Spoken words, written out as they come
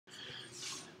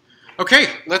Okay,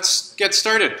 let's get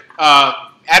started.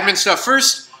 Admin stuff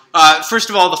first. First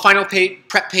of all, the final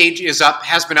prep page is up,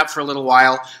 has been up for a little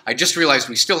while. I just realized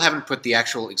we still haven't put the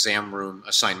actual exam room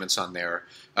assignments on there.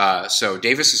 So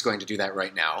Davis is going to do that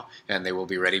right now, and they will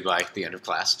be ready by the end of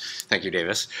class. Thank you,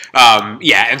 Davis.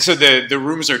 Yeah, and so the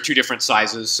rooms are two different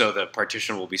sizes, so the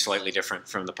partition will be slightly different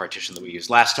from the partition that we used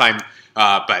last time.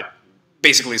 But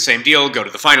basically the same deal. Go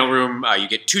to the final room. You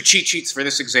get 2 cheat sheets for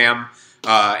this exam.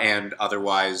 And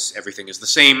otherwise everything is the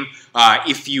same.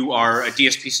 If you are a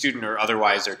DSP student or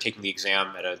otherwise are taking the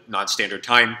exam at a non-standard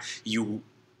time, you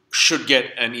should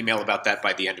get an email about that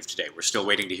by the end of today. We're still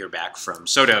waiting to hear back from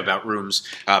SOTA about rooms,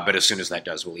 but as soon as that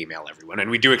does, we'll email everyone.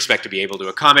 And we do expect to be able to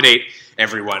accommodate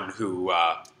everyone who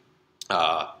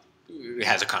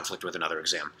has a conflict with another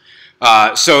exam.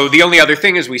 So the only other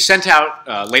thing is we sent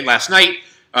out late last night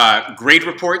grade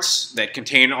reports that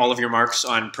contain all of your marks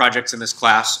on projects in this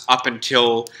class up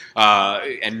until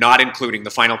and not including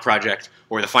the final project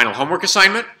or the final homework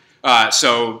assignment.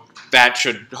 So that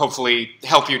should hopefully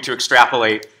help you to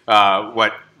extrapolate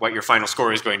what your final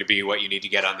score is going to be, what you need to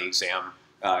get on the exam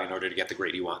in order to get the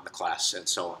grade you want in the class, and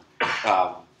so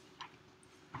on.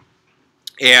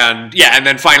 And yeah, and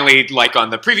then finally, like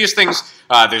on the previous things,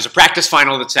 there's a practice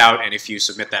final that's out, and if you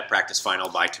submit that practice final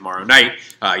by tomorrow night,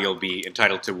 you'll be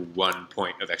entitled to 1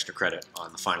 point of extra credit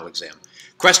on the final exam.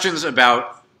 Questions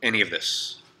about any of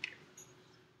this?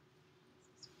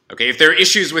 Okay, if there are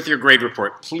issues with your grade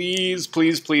report, please,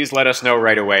 please, please let us know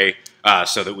right away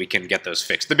so that we can get those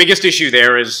fixed. The biggest issue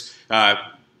there is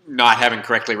not having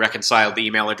correctly reconciled the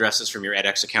email addresses from your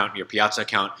edX account and your Piazza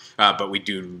account, but we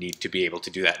do need to be able to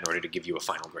do that in order to give you a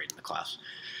final grade in the class.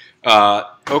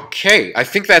 Okay, I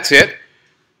think that's it.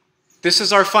 This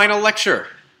is our final lecture,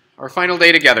 our final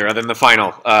day together, other than the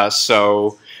final.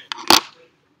 So,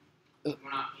 We're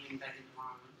not meeting back in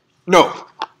tomorrow. no.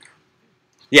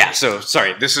 Yeah, so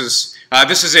sorry, this is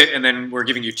it, and then we're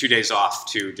giving you 2 days off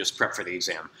to just prep for the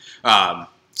exam.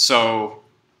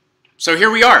 So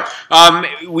here we are.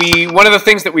 One of the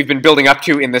things that we've been building up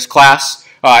to in this class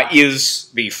is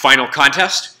the final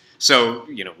contest. So,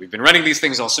 you know, we've been running these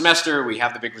things all semester. We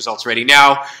have the big results ready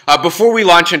now. Before we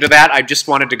launch into that, I just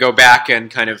wanted to go back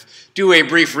and kind of do a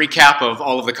brief recap of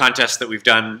all of the contests that we've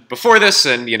done before this,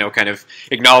 and, you know, kind of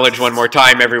acknowledge one more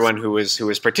time everyone who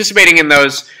was participating in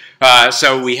those.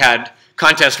 So we had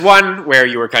Contest 1, where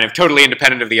you were kind of totally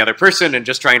independent of the other person and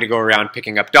just trying to go around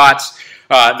picking up dots.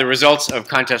 The results of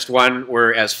Contest 1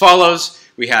 were as follows.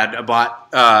 We had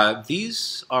about,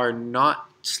 these are not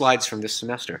slides from this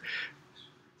semester.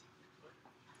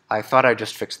 I thought I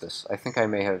just fixed this. I think I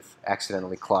may have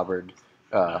accidentally clobbered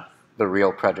the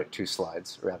real Project 2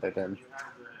 slides rather than...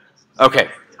 Okay.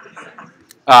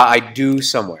 I do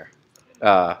somewhere.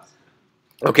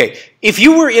 Okay. If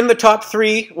you were in the top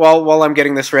 3 while I'm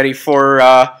getting this ready for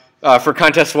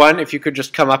Contest 1, if you could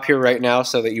just come up here right now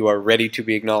so that you are ready to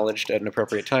be acknowledged at an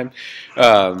appropriate time.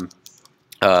 Are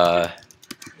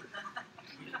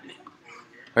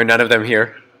none of them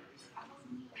here?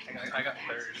 I got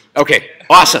third. Okay,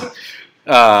 awesome.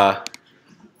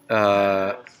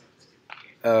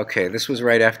 Okay, this was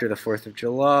right after the 4th of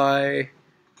July.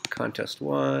 Contest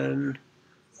 1.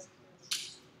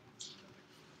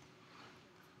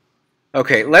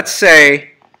 Okay, let's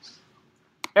say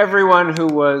everyone who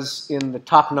was in the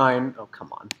top 9, oh,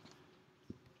 come on.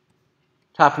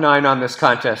 Top 9 on this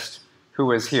contest who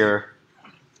was here.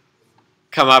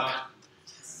 Come up.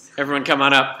 Everyone come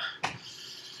on up.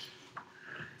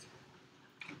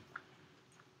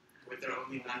 Were there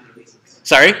only 9 releases?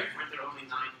 Sorry? Were there only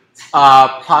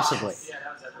 9? Possibly. Yeah,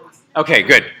 that was everyone. Okay,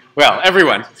 good. Well,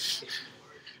 everyone.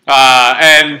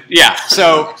 And yeah,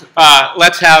 so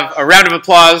let's have a round of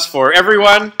applause for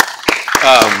everyone,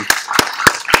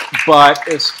 but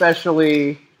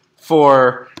especially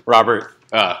for Robert,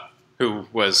 who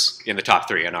was in the top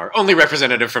 3 and our only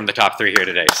representative from the top 3 here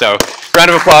today. So, round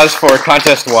of applause for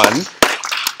Contest 1.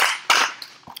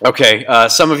 Okay,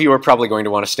 some of you are probably going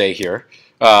to want to stay here.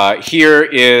 Here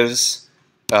is,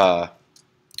 no.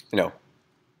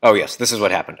 Oh yes, this is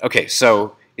what happened. Okay,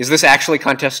 so is this actually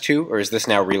Contest 2, or is this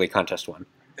now really Contest 1?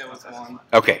 That was 1.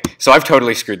 Okay, so I've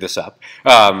totally screwed this up.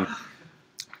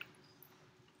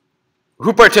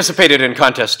 Who participated in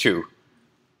Contest 2?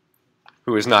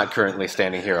 Who is not currently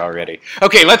standing here already?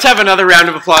 Okay, let's have another round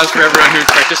of applause for everyone who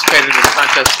participated in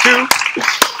Contest 2.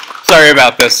 Sorry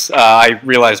about this. I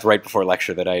realized right before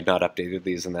lecture that I had not updated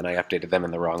these, and then I updated them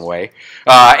in the wrong way.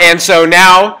 And so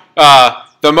now,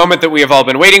 the moment that we have all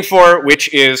been waiting for,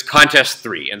 which is Contest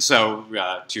 3. And so,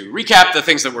 to recap the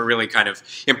things that were really kind of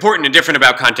important and different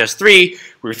about Contest 3,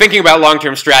 we were thinking about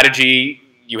long-term strategy.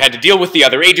 you had to deal with the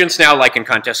other agents now, like in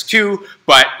Contest 2,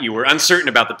 but you were uncertain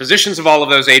about the positions of all of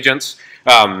those agents.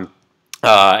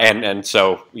 And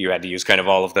so you had to use kind of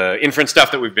all of the inference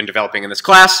stuff that we've been developing in this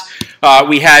class.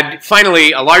 We had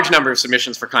finally a large number of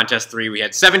submissions for Contest 3. We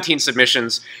had 17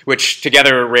 submissions, which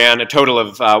together ran a total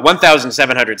of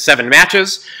 1,707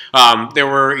 matches. There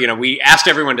were, we asked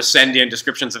everyone to send in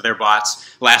descriptions of their bots.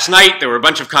 Last night, there were a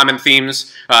bunch of common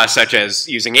themes, such as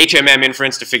using HMM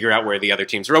inference to figure out where the other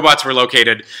team's robots were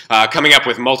located, coming up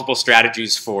with multiple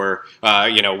strategies for,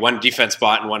 one defense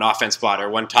bot and one offense bot, or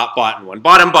one top bot and one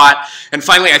bottom bot. And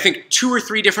finally, I think 2 or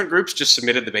 3 different groups just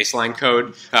submitted the baseline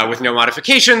code with no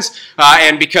modifications.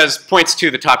 And because points to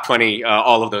the top 20,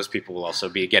 all of those people will also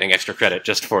be getting extra credit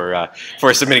just for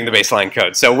submitting the baseline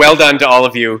code. So well done to all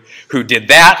of you who did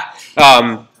that.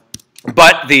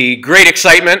 But the great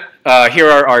excitement, here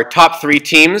are our top 3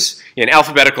 teams in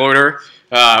alphabetical order.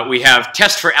 We have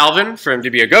Test for Alvin from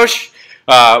Dibia Ghosh.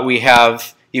 We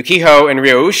have Yukiho and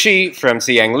Ryoushi from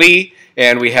Ziyang Li.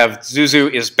 And we have Zuzu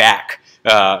is back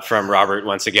from Robert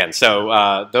once again.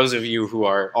 So those of you who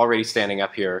are already standing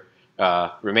up here,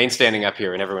 remain standing up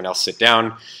here, and everyone else sit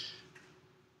down.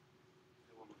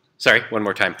 Sorry, one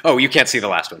more time. Oh, you can't see the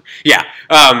last one. Yeah.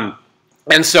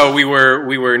 And so we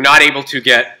were not able to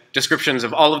get descriptions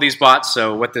of all of these bots,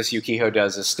 so what this Yukiho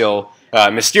does is still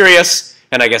mysterious,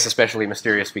 and I guess especially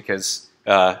mysterious because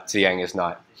Ziyang is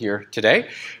not here today.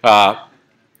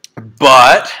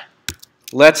 But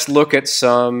let's look at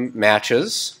some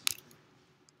matches.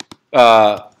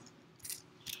 This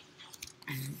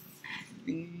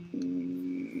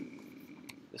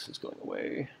is going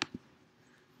away.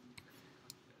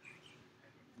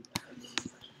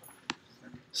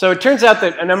 So it turns out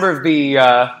that a number of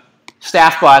the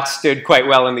staff bots did quite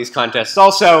well in these contests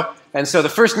also. And so the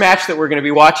first match that we're going to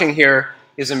be watching here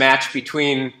is a match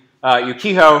between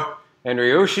Yukiho and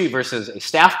Ryoushi versus a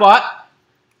staff bot.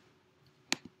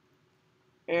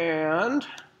 And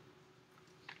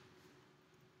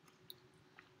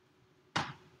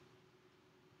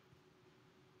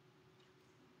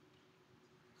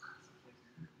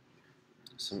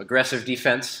some aggressive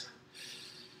defense.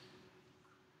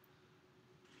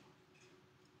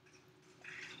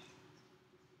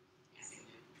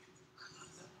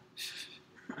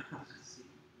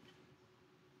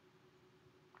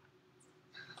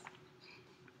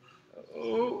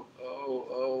 Oh.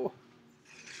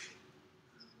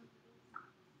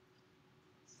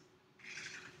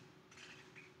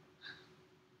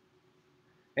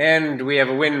 And we have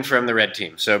a win from the red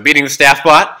team. So beating the staff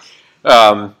bot.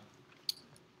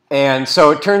 And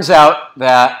so it turns out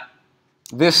that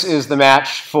this is the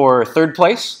match for 3rd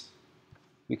place,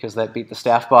 because that beat the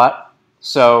staff bot.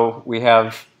 So we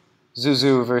have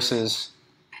Zuzu versus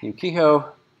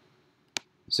Yukiho.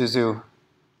 Zuzu,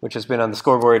 which has been on the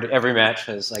scoreboard every match,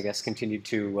 has, I guess, continued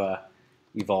to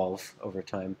evolve over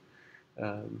time.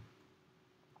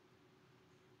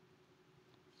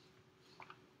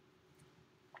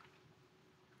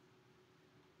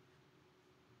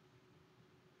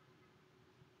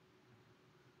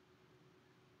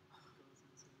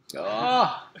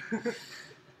 Oh.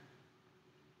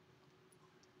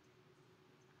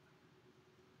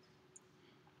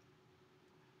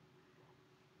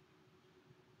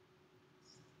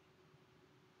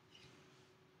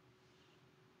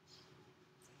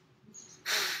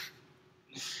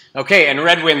 Okay, and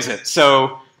red wins it.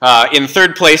 So in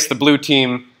 3rd place, the blue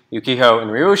team, Yukiho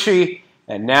and Ryoushi.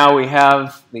 And now we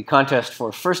have the contest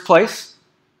for 1st place.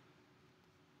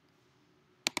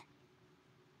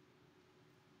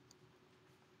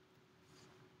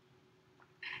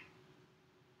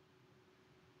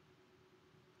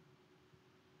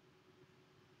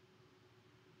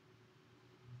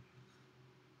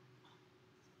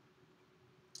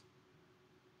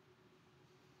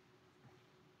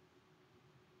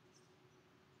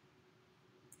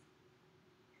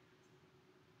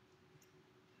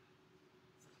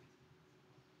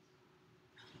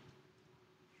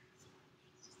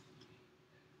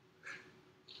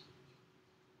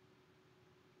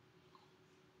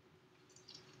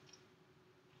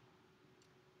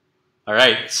 All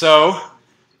right, so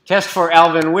Test for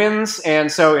Alvin wins,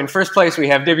 and so in 1st place we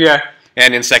have Dibia,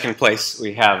 and in 2nd place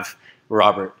we have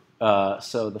Robert.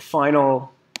 So the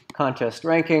final contest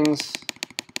rankings,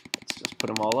 let's just put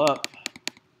them all up,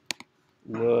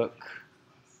 look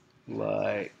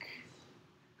like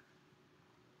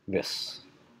this.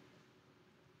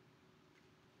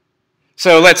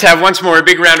 So let's have once more a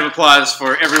big round of applause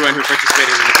for everyone who participated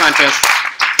in the contest,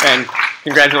 and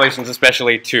congratulations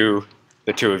especially to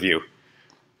the 2 of you.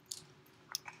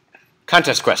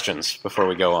 Contest questions before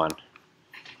we go on.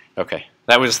 Okay.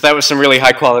 That was some really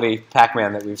high quality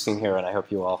Pac-Man that we've seen here, and I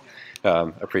hope you all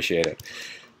appreciate it.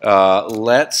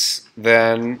 Let's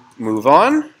then move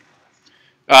on.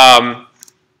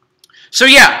 So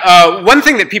yeah, one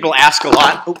thing that people ask a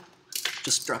lot. Oh,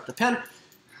 just dropped the pen.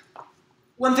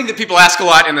 One thing that people ask a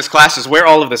lot in this class is where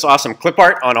all of this awesome clip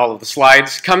art on all of the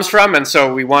slides comes from, and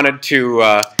so we wanted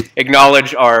to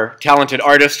acknowledge our talented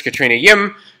artist, Katrina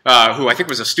Yim, who I think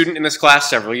was a student in this class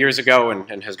several years ago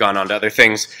and has gone on to other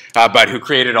things, but who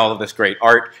created all of this great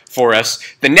art for us.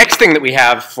 The next thing that we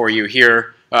have for you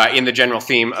here in the general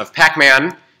theme of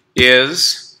Pac-Man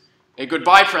is a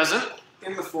goodbye present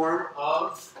in the form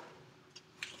of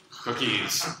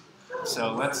cookies.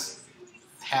 So let's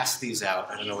pass these out.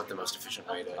 I don't know what the most efficient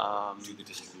way to do the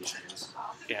distribution is.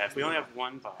 Yeah, if we only have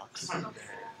one box. Okay.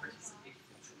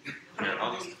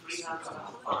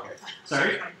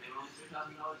 Sorry?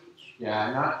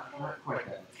 Yeah, not quite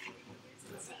that.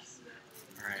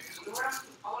 All right.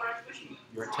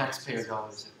 Your taxpayer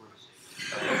dollars at worst.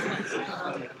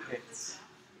 Okay.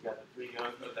 You got the 3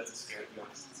 ghosts. Oh, that's a scared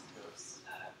ghost. It's a ghost.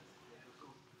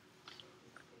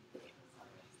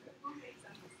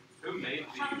 Who made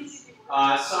these?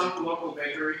 Some local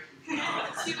bakery.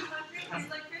 200 is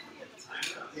like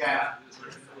 50 Yeah.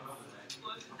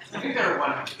 I think there are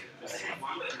 100.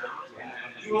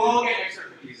 You will all get extra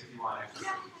cookies if you want extra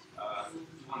cookies.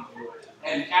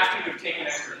 And after you've taken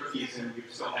extra cookies and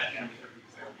you've still had any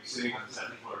cookies, they will be sitting on the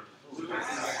second floor.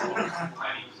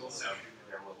 Tiny, so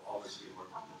there will always be more.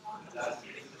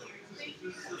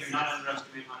 Do not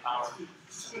underestimate my power.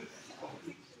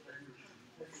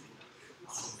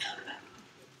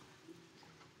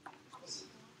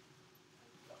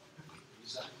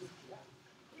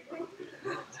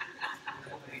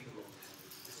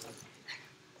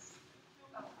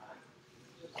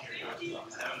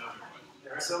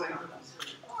 There are so many cookies.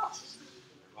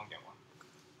 Won't get one.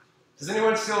 Does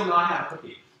anyone still not have a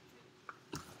cookie?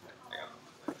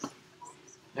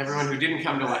 Everyone who didn't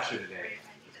come to lecture today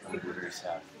is going to be very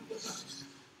sad.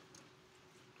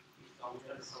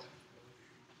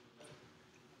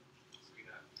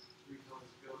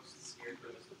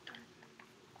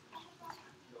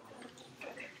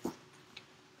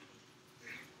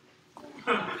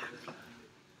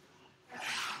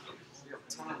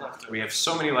 We have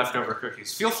so many leftover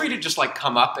cookies. Feel free to just like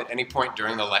come up at any point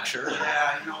during the lecture and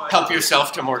help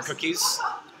yourself to more cookies.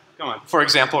 Come on. For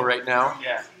example, right now.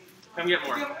 Yeah. Come get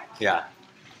more. Yeah.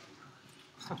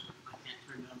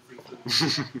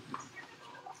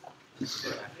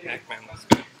 Pac-Man looks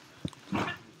good.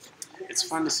 It's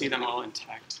fun to see them all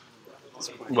intact.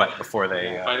 What, before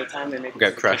they By the time they make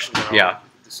get crushed? they're all Yeah.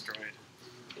 destroyed.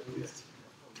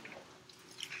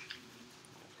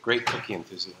 Great cookie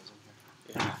enthusiasm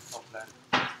here. Yeah. All that.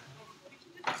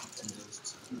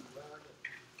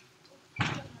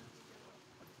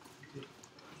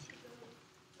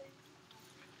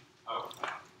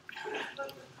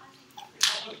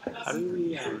 How do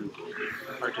we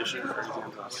partition, for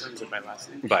example, in terms of my last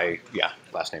name? By, yeah,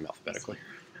 last name alphabetically.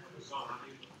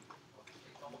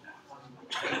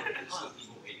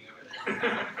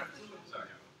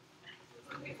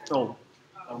 Oh.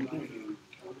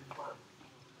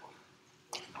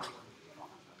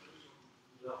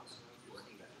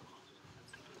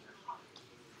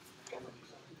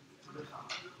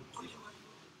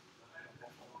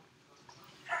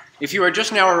 If you are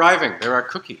just now arriving, there are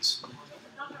cookies.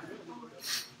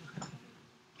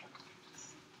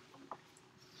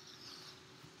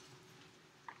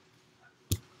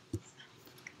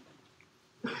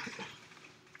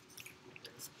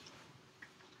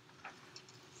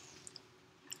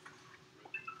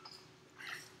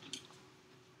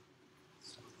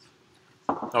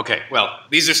 Okay, well,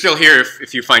 these are still here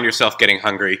if you find yourself getting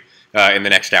hungry in the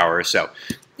next hour or so.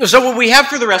 So what we have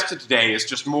for the rest of today is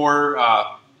just more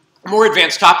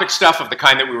advanced topic stuff of the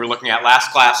kind that we were looking at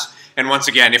last class. And once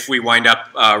again, if we wind up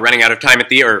running out of time at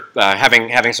the or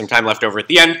having some time left over at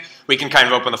the end, we can kind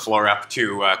of open the floor up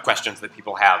to questions that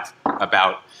people have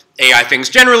about AI things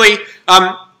generally.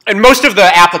 And most of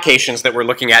the applications that we're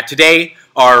looking at today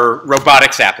are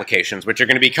robotics applications, which are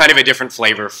going to be kind of a different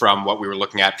flavor from what we were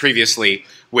looking at previously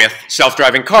with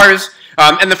self-driving cars.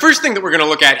 And the first thing that we're going to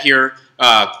look at here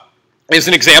is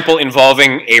an example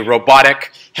involving a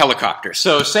robotic helicopter.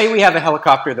 So say we have a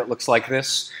helicopter that looks like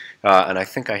this, and I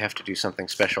think I have to do something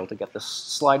special to get this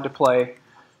slide to play.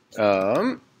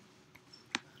 We'll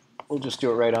just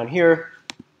do it right on here.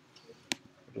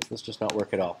 Or does this just not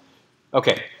work at all?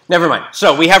 Okay, never mind.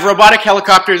 So we have robotic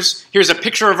helicopters. Here's a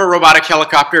picture of a robotic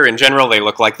helicopter. In general, they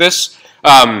look like this.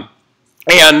 And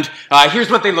here's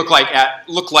what they look like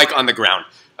on the ground.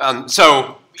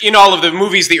 So in all of the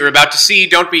movies that you're about to see,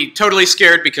 don't be totally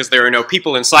scared because there are no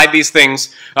people inside these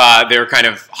things. They're kind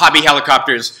of hobby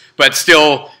helicopters, but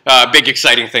still big,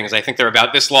 exciting things. I think they're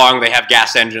about this long. They have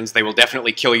gas engines. They will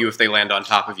definitely kill you if they land on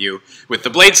top of you with the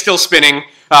blade still spinning.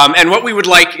 And what we would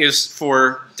like is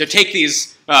to take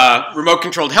these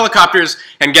remote-controlled helicopters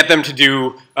and get them to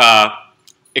do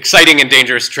exciting and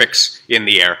dangerous tricks in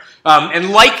the air.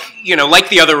 And like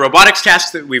the other robotics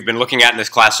tasks that we've been looking at in this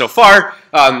class so far,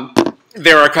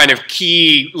 there are kind of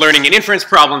key learning and inference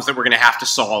problems that we're going to have to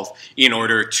solve in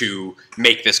order to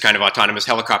make this kind of autonomous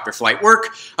helicopter flight work.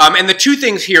 And the two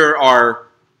things here are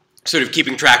sort of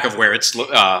keeping track of where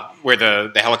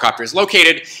the helicopter is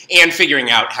located and figuring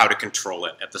out how to control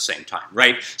it at the same time,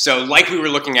 right? So like we were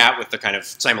looking at with the kind of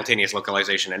simultaneous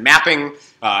localization and mapping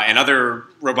and other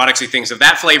roboticsy things of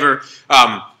that flavor,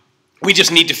 we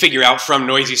just need to figure out from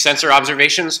noisy sensor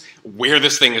observations where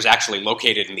this thing is actually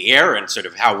located in the air and sort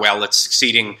of how well it's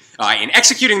succeeding in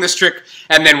executing this trick.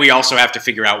 And then we also have to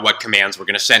figure out what commands we're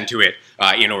going to send to it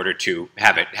in order to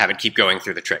have it keep going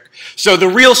through the trick. So the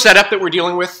real setup that we're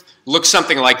dealing with looks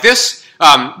something like this.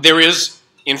 There is,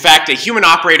 in fact, a human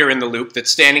operator in the loop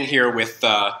that's standing here with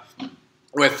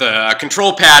a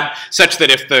control pad such that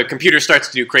if the computer starts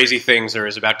to do crazy things or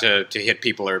is about to hit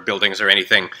people or buildings or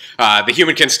anything, the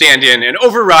human can stand in and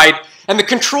override. And the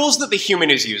controls that the human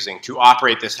is using to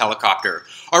operate this helicopter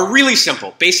are really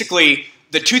simple. Basically,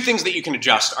 the two things that you can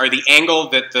adjust are the angle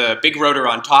that the big rotor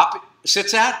on top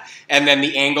sits at and then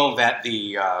the angle that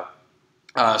the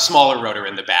smaller rotor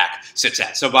in the back sits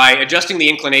at. So by adjusting the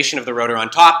inclination of the rotor on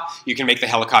top, you can make the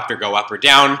helicopter go up or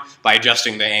down. By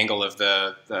adjusting the angle of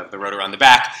the rotor on the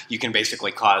back, you can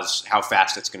basically cause how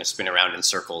fast it's going to spin around in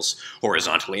circles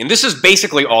horizontally. And this is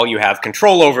basically all you have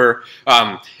control over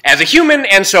as a human,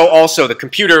 and so also the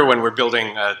computer, when we're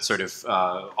building a sort of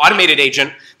automated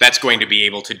agent that's going to be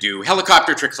able to do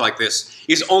helicopter tricks like this,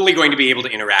 is only going to be able to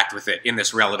interact with it in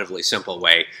this relatively simple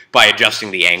way by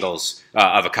adjusting the angles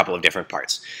of a couple of different parts.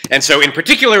 And so in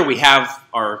particular, we have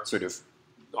our sort of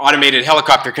automated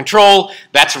helicopter control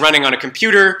that's running on a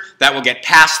computer that will get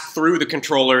passed through the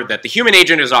controller that the human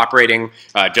agent is operating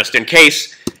just in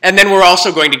case. And then we're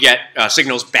also going to get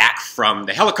signals back from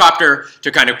the helicopter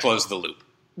to kind of close the loop.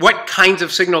 What kinds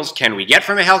of signals can we get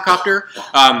from a helicopter?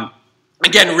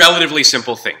 Again, relatively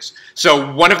simple things.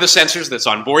 So one of the sensors that's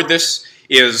on board this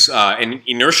is an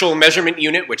inertial measurement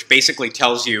unit, which basically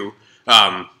tells you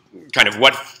kind of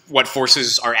what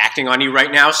forces are acting on you right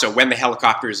now. So when the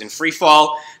helicopter is in free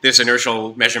fall, this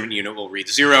inertial measurement unit will read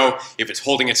 0. If it's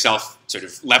holding itself sort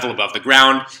of level above the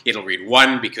ground, it'll read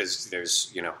 1 because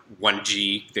there's 1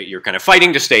 G that you're kind of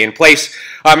fighting to stay in place.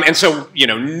 And so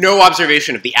no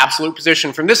observation of the absolute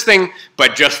position from this thing,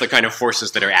 but just the kind of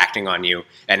forces that are acting on you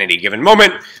at any given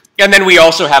moment. And then we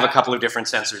also have a couple of different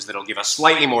sensors that'll give us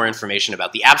slightly more information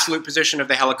about the absolute position of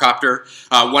the helicopter,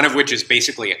 one of which is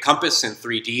basically a compass in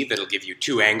 3D that'll give you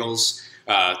 2 angles,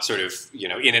 sort of,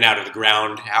 in and out of the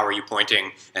ground, how are you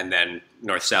pointing, and then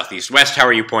north, south, east, west, how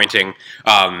are you pointing,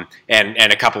 and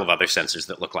a couple of other sensors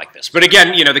that look like this. But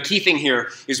again, the key thing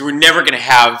here is we're never going to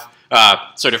have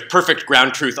sort of perfect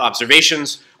ground truth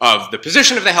observations of the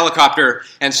position of the helicopter,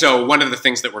 and so one of the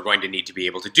things that we're going to need to be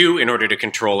able to do in order to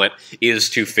control it is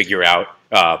to figure out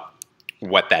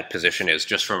what that position is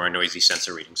just from our noisy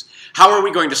sensor readings. How are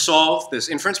we going to solve this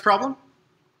inference problem?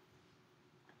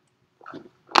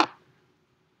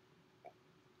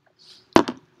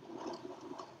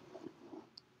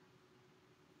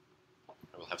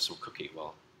 We'll have some cookie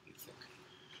while you think.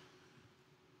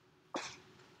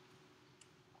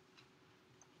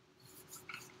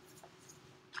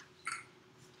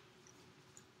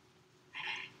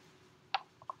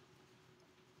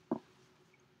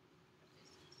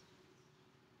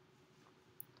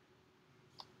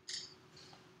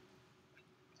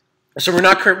 So we're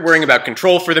not worrying about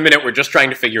control for the minute. We're just trying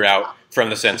to figure out from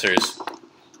the sensors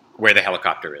where the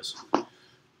helicopter is.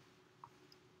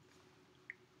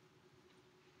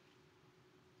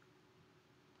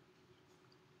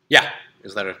 Yeah.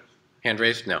 Is that a hand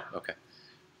raised? No. Okay.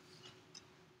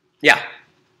 Yeah.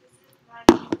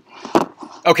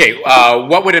 Okay.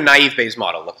 What would a naive Bayes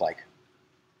model look like?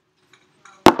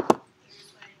 There's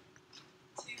like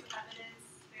 2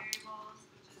 evidence variables,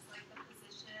 which is like the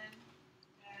position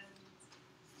and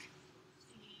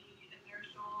the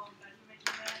inertial measurement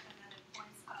unit, and then it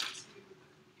points up to the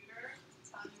computer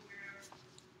to tell you where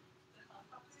the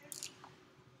helicopter is.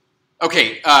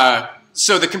 Okay.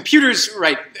 So the computers,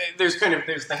 right, there's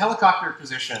the helicopter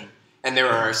position and there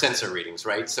are sensor readings,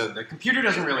 right? So the computer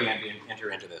doesn't really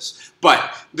enter into this,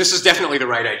 but this is definitely the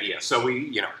right idea. So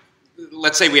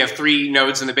let's say we have 3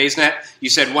 nodes in the basenet. You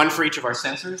said 1 for each of our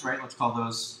sensors, right? Let's call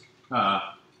those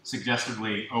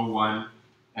suggestively O1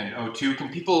 and O2. Can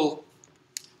people,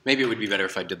 maybe it would be better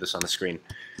if I did this on the screen.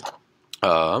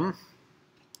 Come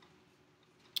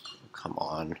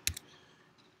on.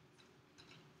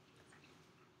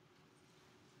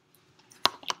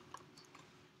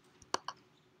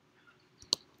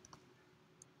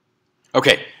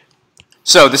 Okay,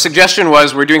 so the suggestion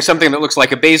was we're doing something that looks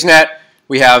like a basenet.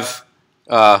 We have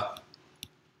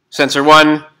sensor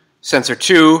 1, sensor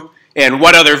 2, and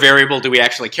what other variable do we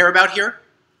actually care about here?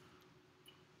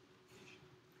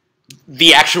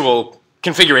 The actual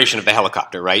configuration of the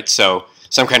helicopter, right? So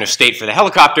some kind of state for the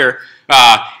helicopter,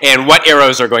 and what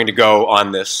arrows are going to go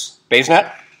on this basenet?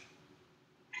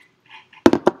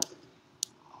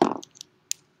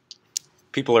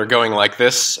 People are going like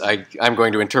this. I'm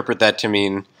going to interpret that to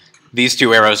mean these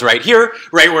 2 arrows right here,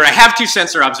 right where I have 2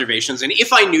 sensor observations, and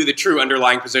if I knew the true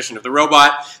underlying position of the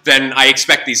robot, then I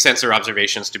expect these sensor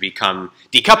observations to become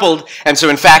decoupled, and so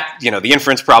in fact, the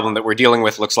inference problem that we're dealing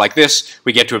with looks like this.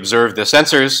 We get to observe the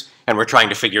sensors, and we're trying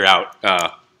to figure out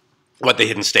what the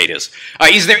hidden state is.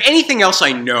 Is there anything else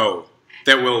I know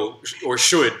that will or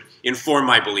should inform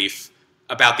my belief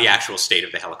about the actual state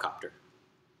of the helicopter?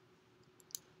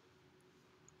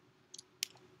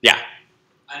 Yeah?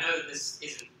 I know that this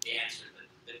isn't the answer, but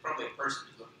there's probably a person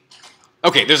who's looking at it.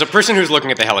 Okay, there's a person who's looking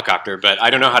at the helicopter, but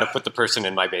I don't know how to put the person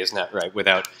in my basenet, right,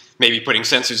 without maybe putting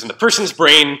sensors in the person's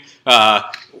brain,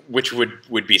 which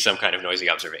would be some kind of noisy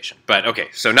observation. But okay,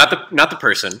 so not the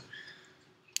person.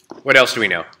 What else do we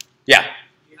know? Yeah?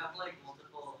 You have like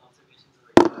multiple observations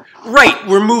of the Right,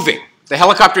 we're moving. The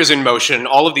helicopter is in motion.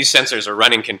 All of these sensors are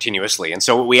running continuously. And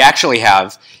so what we actually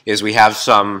have is we have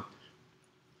some,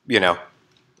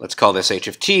 let's call this h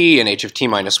of t and h of t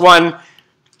minus 1.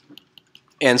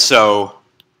 And so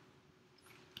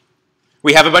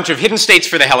we have a bunch of hidden states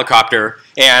for the helicopter.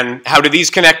 And how do these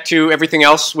connect to everything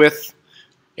else with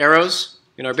arrows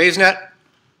in our basenet?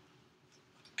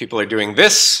 People are doing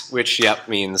this, which,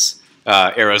 means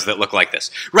arrows that look like this.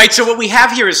 Right, so what we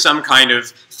have here is some kind of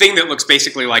thing that looks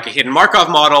basically like a hidden Markov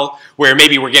model, where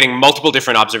maybe we're getting multiple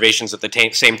different observations at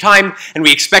the same time, and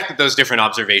we expect that those different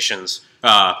observations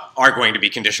are going to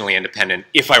be conditionally independent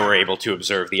if I were able to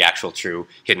observe the actual true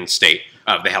hidden state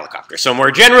of the helicopter. So more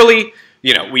generally,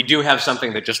 we do have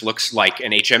something that just looks like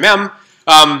an HMM.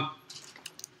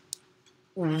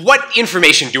 What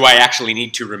information do I actually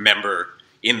need to remember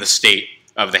in the state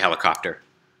of the helicopter?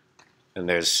 And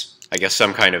there's, I guess,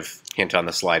 some kind of hint on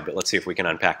the slide, but let's see if we can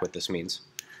unpack what this means.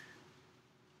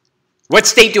 What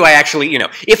state do I actually,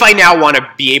 if I now want to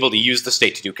be able to use the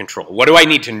state to do control, what do I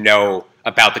need to know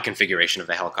about the configuration of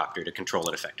the helicopter to control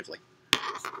it effectively?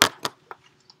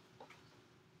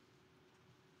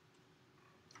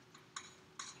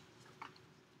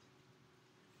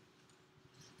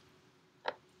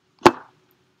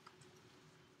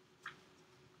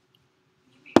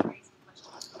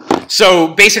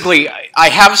 So basically, I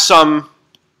have some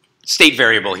state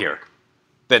variable here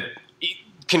that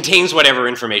contains whatever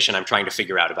information I'm trying to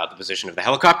figure out about the position of the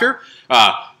helicopter.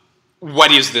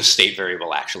 What is this state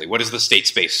variable actually? What does the state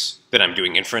space that I'm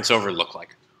doing inference over look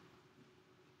like?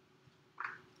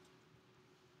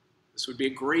 This would be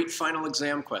a great final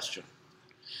exam question.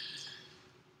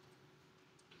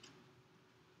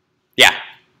 Yeah?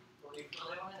 Well, you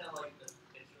probably want to know like the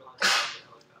picture on the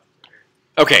helicopter.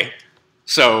 Okay,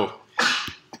 so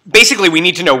basically we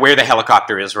need to know where the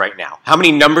helicopter is right now. How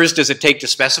many numbers does it take to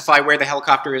specify where the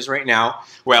helicopter is right now?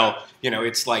 Well,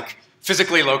 it's like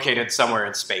physically located somewhere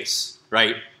in space,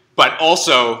 right? But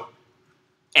also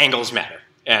angles matter.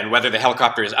 And whether the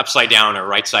helicopter is upside down or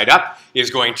right side up is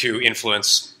going to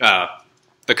influence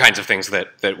the kinds of things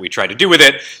that we try to do with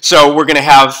it. So we're going to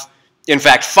have, in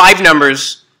fact, 5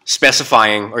 numbers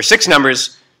specifying, or 6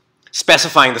 numbers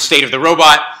specifying the state of the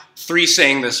robot, 3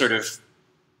 saying the sort of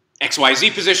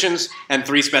XYZ positions, and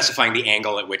 3 specifying the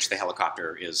angle at which the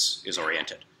helicopter is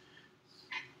oriented.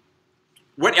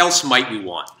 What else might we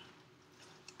want?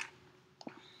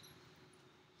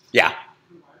 Yeah?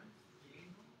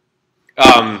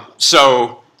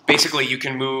 So basically you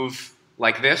can move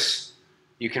like this,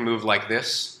 you can move like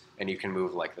this, and you can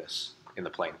move like this in the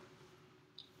plane.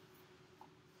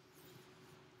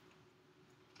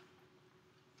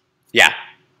 Yeah?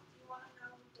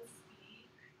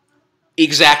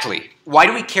 Exactly. Why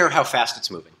do we care how fast it's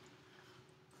moving?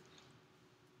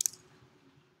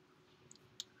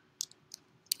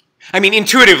 I mean,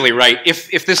 intuitively, right?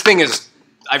 If this thing is,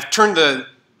 I've turned the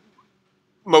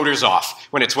motors off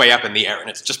when it's way up in the air and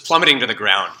it's just plummeting to the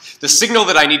ground. The signal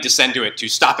that I need to send to it to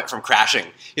stop it from crashing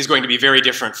is going to be very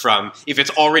different from if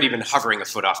it's already been hovering a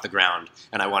foot off the ground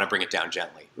and I want to bring it down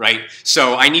gently, right?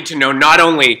 So I need to know not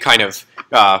only kind of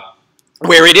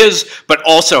where it is, but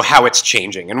also how it's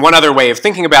changing. And one other way of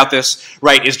thinking about this,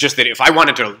 right, is just that if I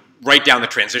wanted to write down the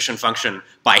transition function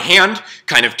by hand,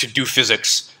 kind of to do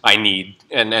physics, I need,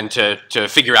 and to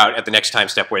figure out at the next time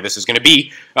step where this is going to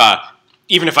be,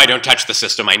 even if I don't touch the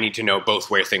system, I need to know both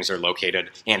where things are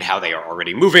located and how they are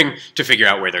already moving to figure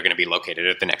out where they're going to be located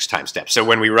at the next time step. So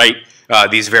when we write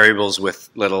these variables with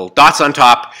little dots on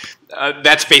top,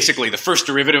 that's basically the first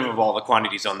derivative of all the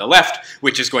quantities on the left,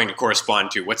 which is going to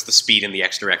correspond to what's the speed in the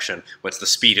x direction, what's the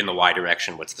speed in the y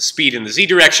direction, what's the speed in the z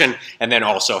direction, and then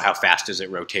also how fast is it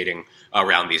rotating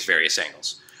around these various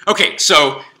angles. Okay,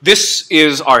 so this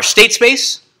is our state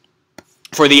space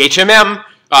for the HMM.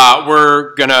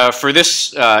 We're gonna, for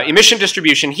this emission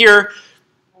distribution here,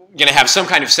 gonna have some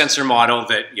kind of sensor model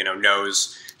that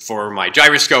knows for my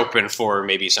gyroscope and for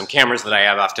maybe some cameras that I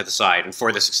have off to the side and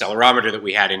for this accelerometer that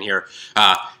we had in here.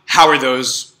 How are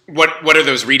those? What are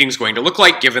those readings going to look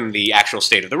like given the actual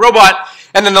state of the robot?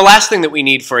 And then the last thing that we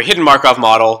need for a hidden Markov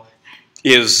model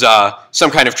is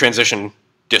some kind of transition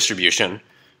distribution.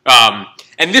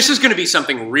 And this is going to be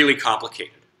something really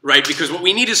complicated, right? Because what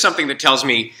we need is something that tells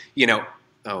me,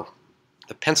 oh,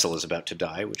 the pencil is about to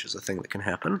die, which is a thing that can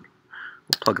happen.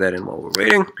 We'll plug that in while we're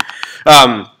waiting.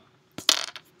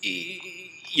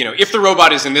 If the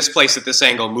robot is in this place at this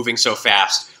angle, moving so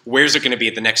fast, where's it going to be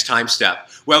at the next time step?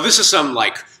 Well, this is some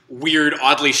weird,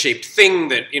 oddly shaped thing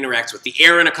that interacts with the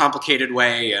air in a complicated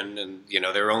way, and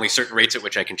there are only certain rates at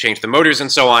which I can change the motors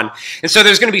and so on. And so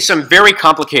there's going to be some very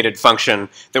complicated function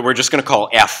that we're just going to call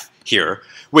f here,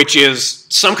 which is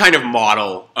some kind of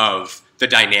model of the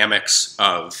dynamics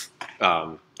of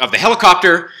the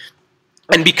helicopter.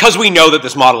 And because we know that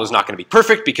this model is not going to be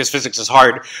perfect because physics is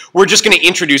hard, we're just going to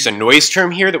introduce a noise term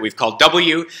here that we've called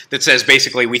W that says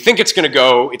basically we think it's going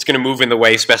to move in the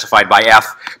way specified by F,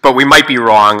 but we might be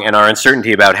wrong, and our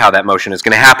uncertainty about how that motion is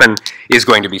going to happen is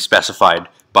going to be specified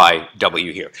by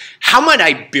W here. How might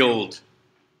I build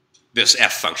this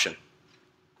F function?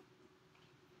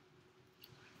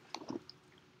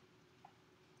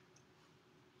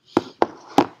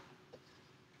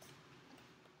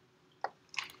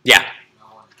 Yeah.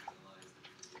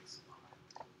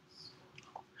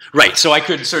 Right, so I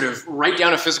could sort of write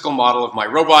down a physical model of my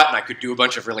robot, and I could do a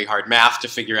bunch of really hard math to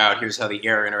figure out here's how the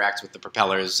air interacts with the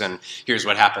propellers, and here's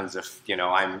what happens if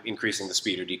I'm increasing the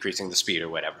speed or decreasing the speed or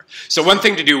whatever. So one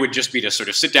thing to do would just be to sort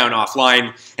of sit down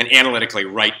offline and analytically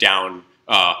write down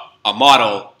a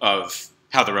model of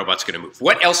how the robot's going to move.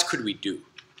 What else could we do?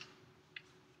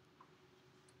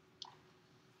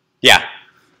 Yeah.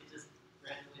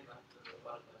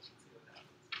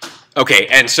 Okay,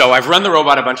 and so I've run the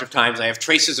robot a bunch of times. I have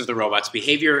traces of the robot's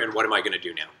behavior, and what am I going to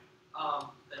do now?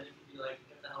 Then you could be like,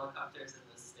 if the helicopter is in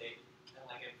this state, and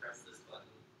I press this button,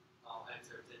 I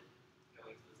observed it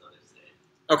going to this other state.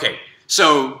 Okay,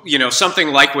 so something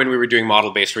like when we were doing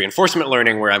model-based reinforcement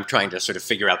learning, where I'm trying to sort of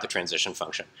figure out the transition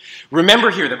function. Remember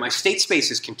here that my state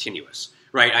space is continuous,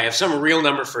 right? I have some real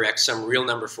number for x, some real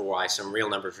number for y, some real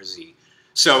number for z.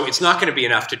 So it's not going to be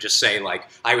enough to just say,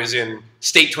 I was in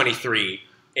state 23,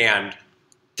 and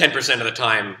 10% of the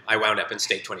time I wound up in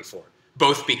state 24,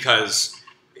 both because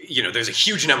there's a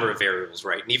huge number of variables,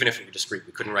 right? And even if it were discrete,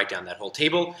 we couldn't write down that whole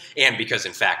table, and because,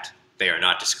 in fact, they are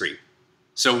not discrete.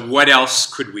 So what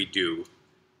else could we do?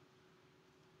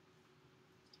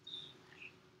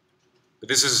 But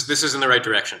this is in the right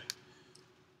direction.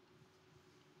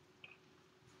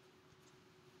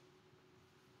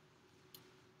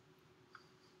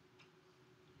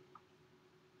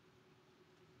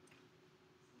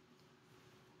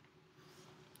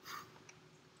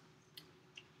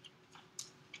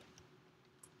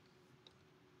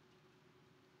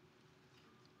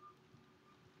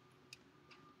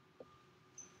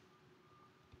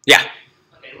 Yeah.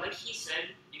 Okay, like he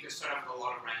said, you could start off with a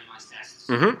lot of randomized tests.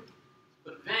 Mm-hmm.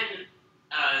 But then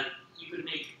you could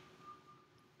make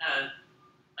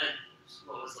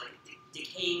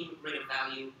decaying rate of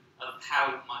value of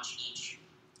how much each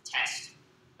test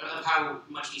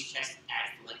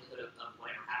adds the likelihood of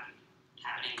whatever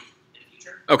happening in the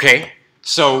future. Okay.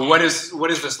 So what does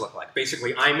this look like?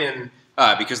 Basically, I'm in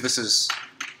because this is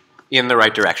in the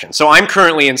right direction. So I'm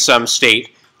currently in some state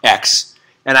X.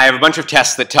 And I have a bunch of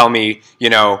tests that tell me,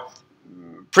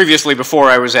 previously before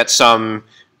I was at some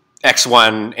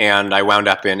x1 and I wound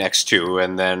up in x2,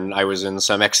 and then I was in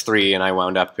some x3 and I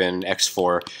wound up in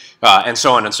x4, and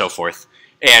so on and so forth.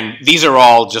 And these are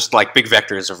all just big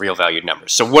vectors of real valued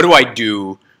numbers. So what do I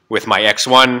do with my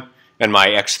x1 and my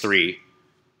x3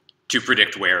 to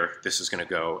predict where this is going to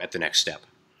go at the next step.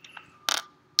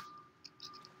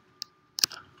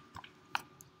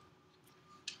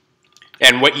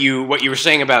 And what you were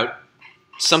saying about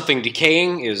something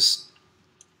decaying is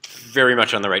very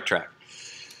much on the right track.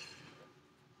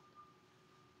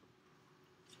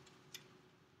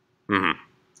 Mm-hmm.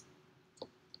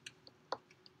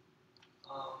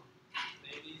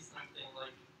 Maybe something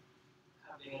like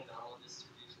having a normal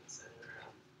distribution centered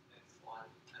around x1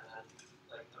 and then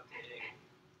like updating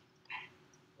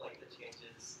like the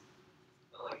changes,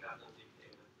 but like have them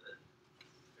decay with the.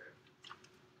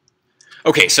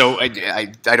 Okay, so I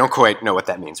don't quite know what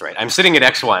that means, right? I'm sitting at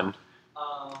x1.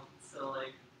 So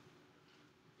like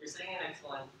you're sitting at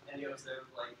x1 and you observe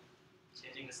like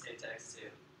changing the state to x2,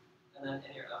 and then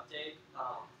in your update,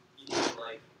 you do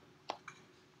like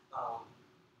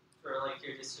for like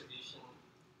your distribution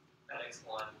at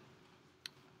x1,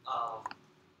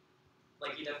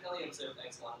 like you definitely observe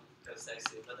x1 goes to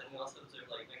x2, but then you also observe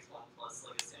like x1 plus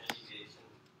like a standard deviation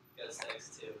goes to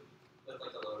x2 with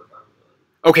like a lower probability.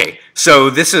 Okay, so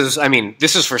this is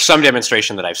for some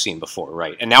demonstration that I've seen before,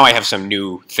 right? And now I have some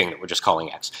new thing that we're just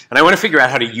calling x. And I want to figure out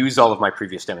how to use all of my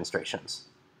previous demonstrations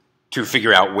to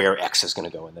figure out where x is going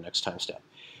to go in the next time step.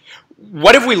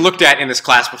 What have we looked at in this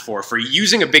class before for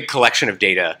using a big collection of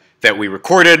data that we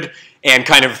recorded and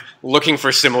kind of looking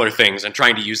for similar things and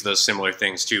trying to use those similar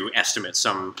things to estimate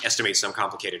some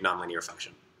complicated nonlinear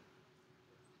function?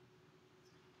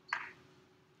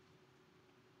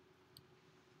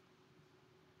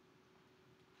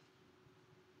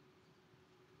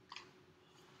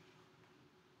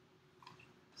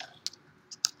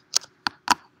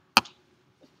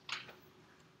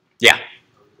 Yeah.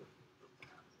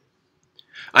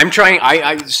 I'm telling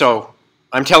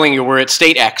you we're at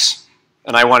state x,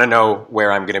 and I want to know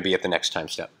where I'm going to be at the next time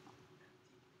step.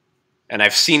 And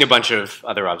I've seen a bunch of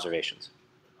other observations.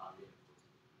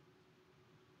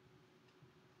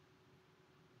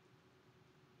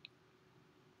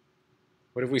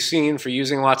 What have we seen for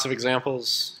using lots of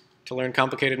examples to learn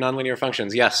complicated nonlinear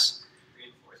functions? Yes?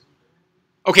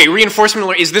 Okay, reinforcement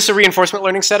learning. Is this a reinforcement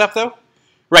learning setup, though?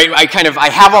 Right, I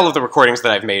have all of the recordings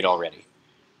that I've made already.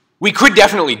 We could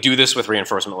definitely do this with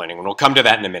reinforcement learning, and we'll come to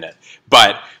that in a minute.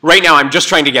 But right now, I'm just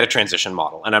trying to get a transition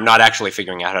model, and I'm not actually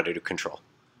figuring out how to do control.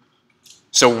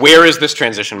 So where is this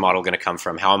transition model going to come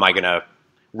from? How am I going to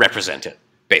represent it,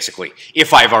 basically,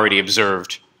 if I've already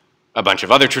observed a bunch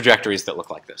of other trajectories that look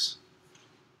like this?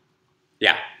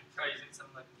 Yeah? Try using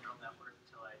something like a neural network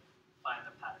to like find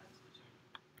the patterns between.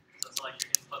 So it's like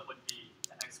your input would be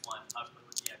the x1, output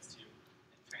would be x2, and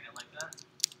train it like that.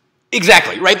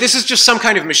 Exactly, right? This is just some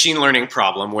kind of machine learning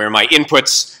problem where my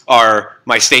inputs are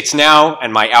my states now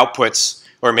and my outputs,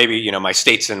 or maybe my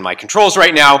states and my controls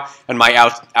right now, and my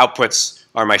outputs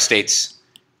are my states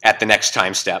at the next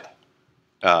time step.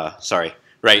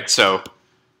 Right? So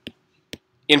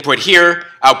input here,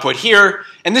 output here,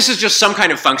 and this is just some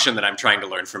kind of function that I'm trying to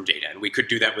learn from data. And we could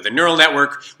do that with a neural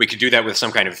network. We could do that with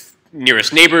some kind of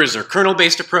nearest neighbors or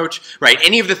kernel-based approach, right?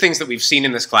 Any of the things that we've seen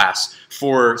in this class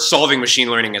for solving machine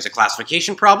learning as a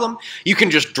classification problem, you can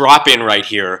just drop in right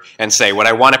here and say, what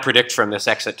I want to predict from this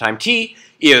x at time t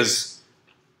is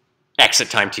x at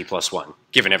time t plus 1,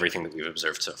 given everything that we've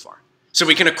observed so far. So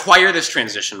we can acquire this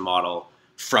transition model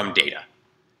from data.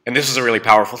 And this is a really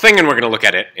powerful thing, and we're going to look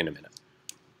at it in a minute.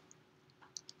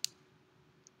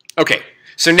 Okay,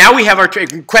 so now we have our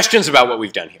questions about what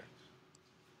we've done here.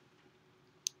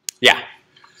 Yeah?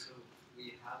 So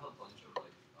we have a bunch of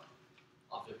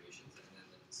observations, and then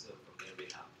so from there we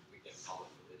get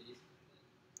probabilities.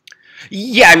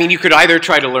 Yeah, I mean, you could either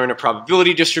try to learn a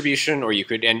probability distribution, or you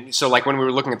could, and so like when we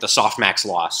were looking at the softmax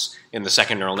loss in the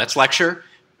second neural nets lecture,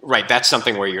 right, that's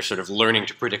something where you're sort of learning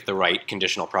to predict the right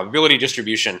conditional probability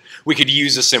distribution. We could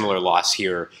use a similar loss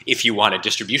here if you want a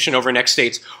distribution over next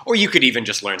states, or you could even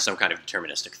just learn some kind of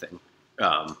deterministic thing,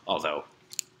 although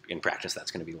in practice that's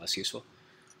going to be less useful.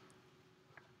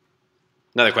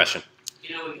 Another question. We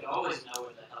could always know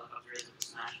where the helicopter is if we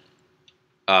smash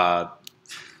it.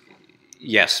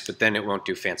 Yes, but then it won't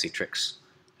do fancy tricks,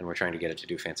 and we're trying to get it to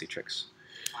do fancy tricks.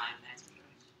 Fine, fancy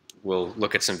tricks. We'll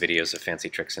look at some videos of fancy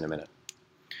tricks in a minute.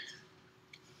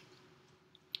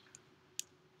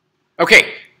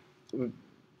 Okay.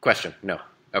 Question? No.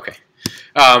 Okay.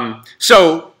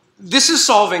 So this is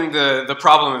solving the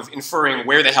problem of inferring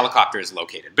where the helicopter is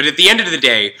located. But at the end of the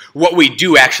day, what we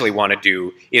do actually want to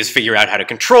do is figure out how to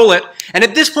control it. And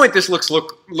at this point, this looks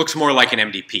more like an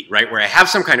MDP, right? Where I have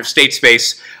some kind of state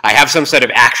space. I have some set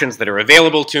of actions that are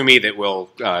available to me that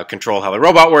will control how the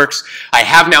robot works. I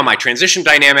have now my transition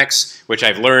dynamics, which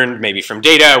I've learned maybe from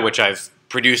data, which I've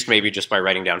produced maybe just by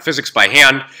writing down physics by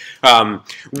hand.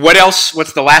 What else?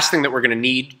 What's the last thing that we're going to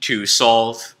need to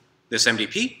solve this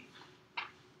MDP?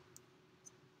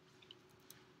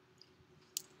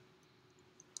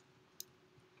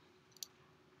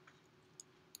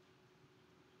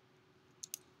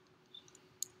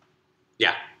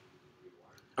 Yeah,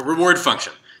 a reward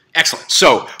function. Excellent.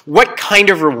 So what kind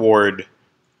of reward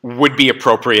would be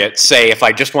appropriate, say, if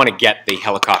I just want to get the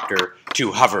helicopter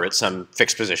to hover at some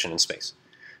fixed position in space?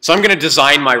 So I'm going to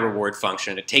design my reward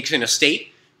function. It takes in a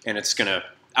state, and it's going to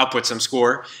output some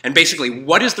score. And basically,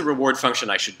 what is the reward function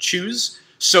I should choose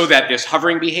so that this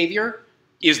hovering behavior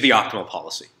is the optimal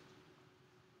policy?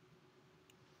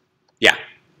 Yeah.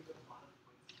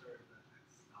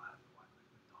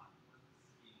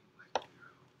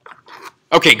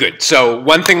 Okay, good. So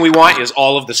one thing we want is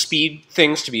all of the speed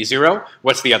things to be 0.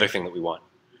 What's the other thing that we want?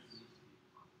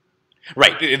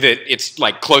 Right, it's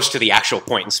like close to the actual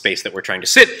point in space that we're trying to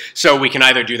sit. So we can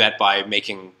either do that by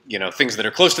making, you know, things that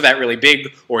are close to that really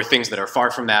big, or things that are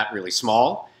far from that really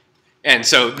small. And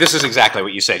so this is exactly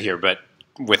what you said here, but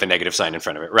with a negative sign in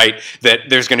front of it, right? That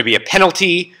there's going to be a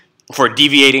penalty for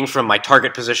deviating from my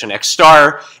target position x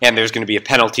star, and there's going to be a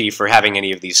penalty for having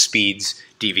any of these speeds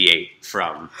deviate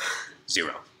from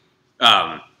 0.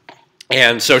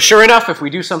 And so sure enough, if we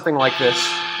do something like this,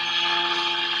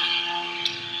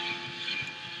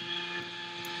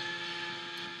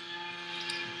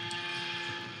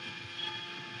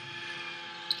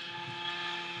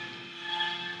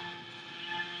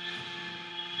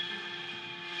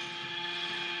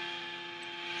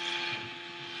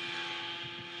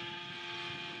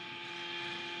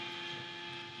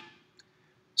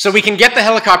 so we can get the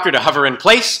helicopter to hover in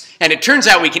place, and it turns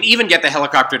out we can even get the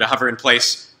helicopter to hover in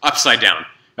place upside down,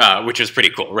 which is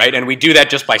pretty cool, right? And we do that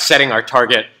just by setting our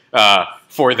target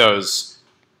for those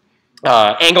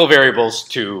angle variables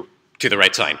to the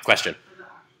right sign. Question?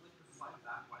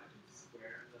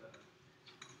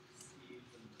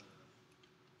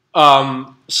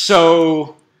 Right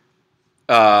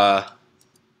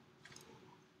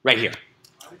here.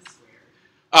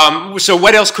 So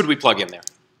what else could we plug in there?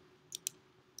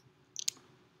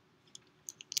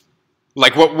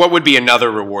 Like, what would be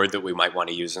another reward that we might want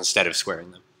to use instead of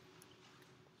squaring them?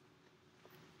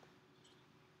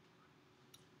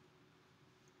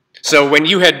 So when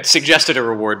you had suggested a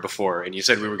reward before, and you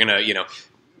said we were going to, you know,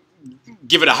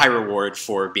 give it a high reward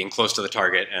for being close to the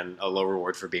target and a low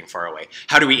reward for being far away,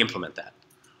 how do we implement that?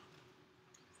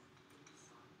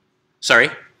 Sorry?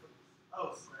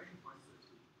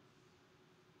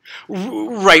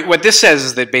 Right, what this says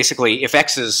is that basically if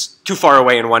x is too far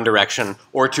away in one direction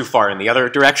or too far in the other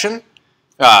direction,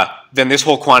 then this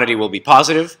whole quantity will be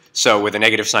positive. So with a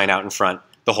negative sign out in front,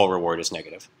 the whole reward is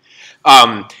negative.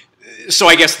 So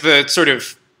I guess the sort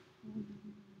of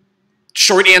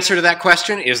short answer to that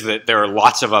question is that there are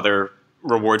lots of other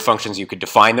reward functions you could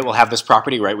define that will have this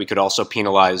property, right? We could also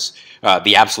penalize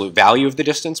the absolute value of the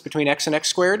distance between x and x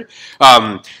squared.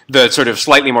 The sort of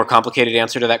slightly more complicated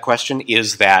answer to that question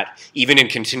is that even in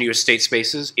continuous state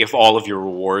spaces, if all of your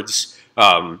rewards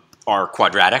are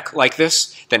quadratic like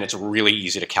this, then it's really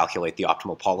easy to calculate the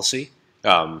optimal policy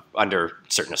under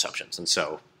certain assumptions. And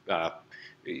so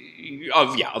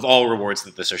of all rewards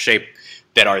that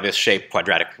are this shape,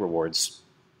 quadratic rewards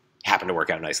happen to work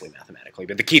out nicely mathematically.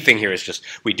 But the key thing here is just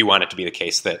we do want it to be the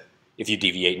case that if you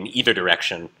deviate in either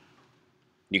direction,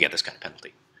 you get this kind of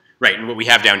penalty. Right, and what we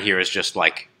have down here is just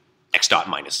like x dot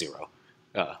minus 0,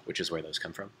 which is where those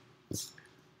come from.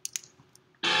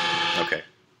 Okay,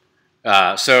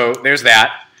 so there's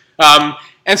that.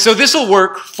 And so this will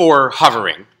work for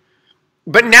hovering.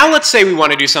 But now let's say we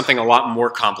want to do something a lot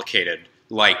more complicated,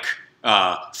 like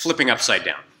flipping upside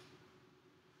down.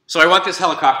 So I want this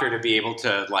helicopter to be able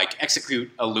to like execute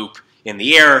a loop in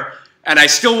the air, and I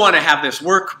still want to have this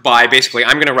work by basically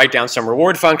I'm going to write down some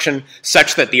reward function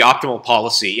such that the optimal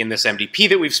policy in this MDP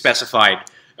that we've specified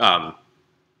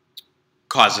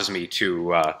causes me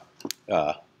to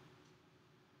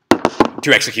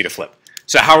execute a flip.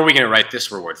 So how are we going to write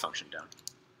this reward function down?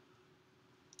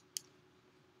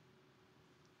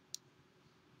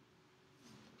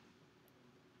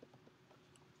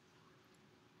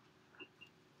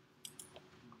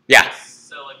 Yeah.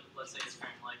 So like, let's say it's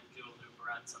trying to like do a loop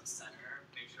around some center,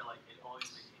 make sure like it always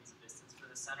maintains a distance for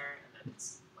the center, and then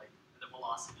it's like the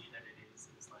velocity that it is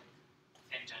like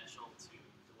tangential to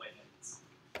the way that it's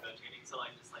rotating. So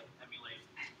like just like emulate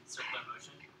circular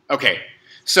motion. Okay.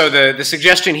 So the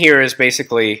suggestion here is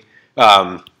basically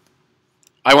I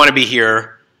want to be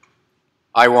here.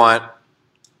 I want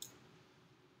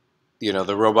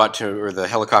the robot or the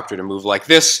helicopter to move like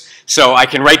this. So I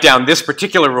can write down this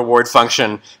particular reward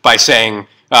function by saying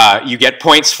you get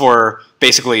points for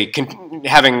basically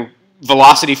having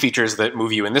velocity features that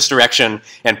move you in this direction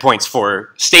and points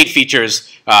for state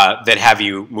features that have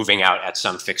you moving out at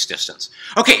some fixed distance.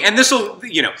 Okay, and this will,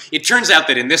 it turns out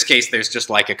that in this case there's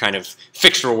just like a kind of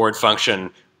fixed reward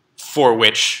function for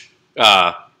which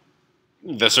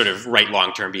the sort of right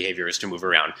long-term behavior is to move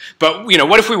around. But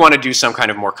what if we want to do some kind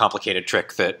of more complicated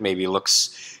trick that maybe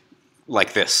looks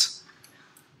like this?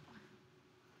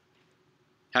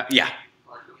 Yeah.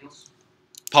 Polynomials.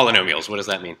 Polynomials. What does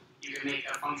that mean? You can make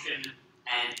a function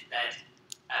and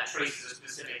that traces a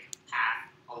specific path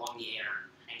along the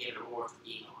air and get a reward for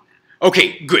being on that.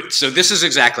 Okay, good. So this is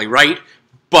exactly right.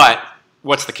 But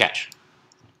what's the catch?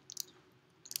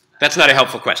 That's not a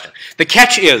helpful question. The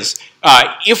catch is,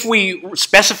 if we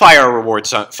specify our reward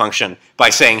function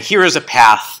by saying, here is a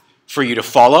path for you to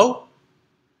follow,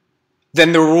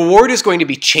 then the reward is going to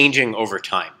be changing over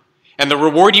time. And the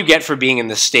reward you get for being in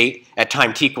this state at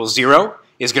time t equals 0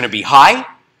 is going to be high,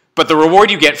 but the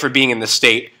reward you get for being in this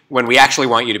state when we actually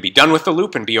want you to be done with the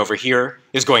loop and be over here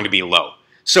is going to be low.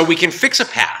 So we can fix a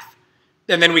path,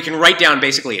 and then we can write down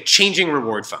basically a changing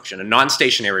reward function, a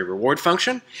non-stationary reward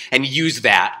function, and use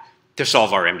that to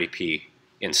solve our MDP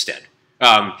instead.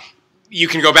 You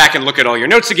can go back and look at all your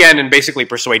notes again and basically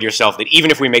persuade yourself that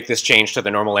even if we make this change to the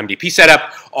normal MDP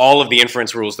setup, all of the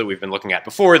inference rules that we've been looking at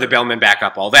before, the Bellman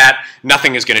backup, all that,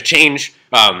 nothing is going to change.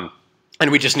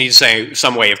 And we just need to say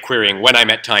some way of querying when I'm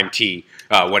at time t,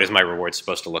 what is my reward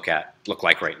supposed to look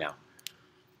like right now?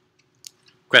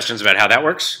 Questions about how that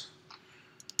works?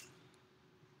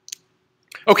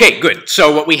 Okay, good.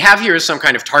 So what we have here is some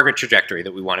kind of target trajectory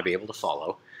that we want to be able to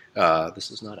follow.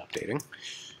 This is not updating.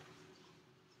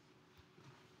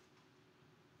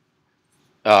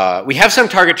 We have some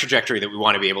target trajectory that we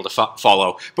want to be able to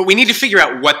follow, but we need to figure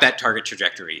out what that target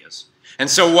trajectory is. And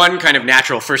so one kind of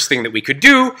natural first thing that we could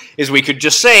do is we could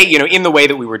just say, in the way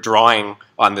that we were drawing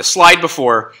on this slide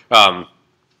before,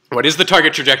 what is the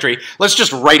target trajectory? Let's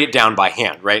just write it down by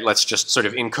hand, right? Let's just sort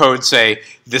of in code say,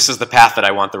 this is the path that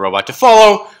I want the robot to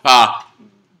follow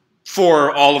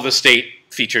for all of the state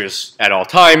features at all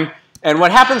time. And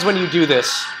what happens when you do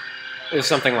this is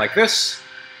something like this.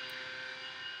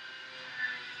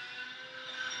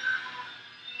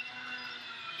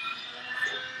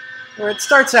 Where it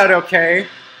starts out okay,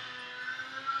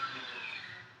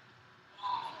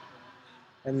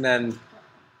 and then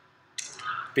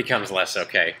becomes less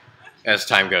okay as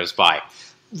time goes by.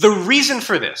 The reason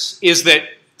for this is that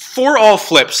for all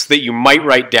flips that you might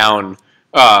write down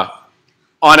on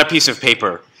a piece of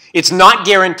paper, it's not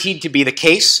guaranteed to be the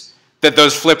case that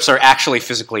those flips are actually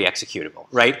physically executable,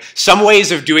 right? Some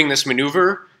ways of doing this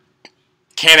maneuver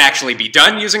can actually be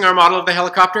done using our model of the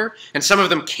helicopter, and some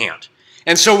of them can't.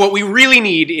 And so what we really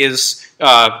need is,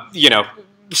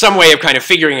 some way of kind of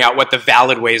figuring out what the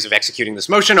valid ways of executing this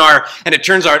motion are. And it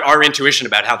turns out our intuition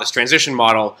about how this transition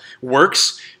model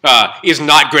works is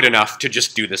not good enough to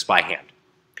just do this by hand.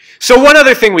 So one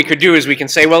other thing we could do is we can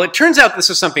say, well, it turns out this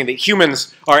is something that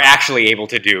humans are actually able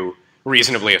to do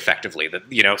reasonably effectively.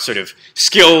 That, sort of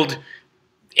skilled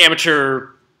amateur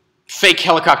fake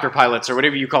helicopter pilots, or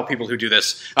whatever you call people who do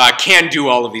this, can do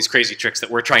all of these crazy tricks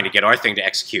that we're trying to get our thing to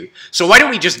execute. So why don't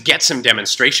we just get some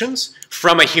demonstrations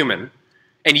from a human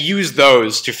and use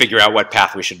those to figure out what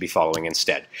path we should be following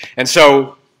instead. And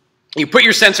so you put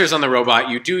your sensors on the robot,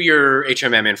 you do your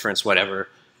HMM inference, whatever,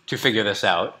 to figure this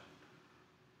out.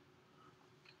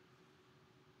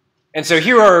 And so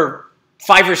here are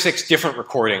 5 or 6 different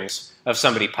recordings of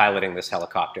somebody piloting this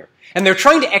helicopter. And they're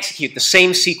trying to execute the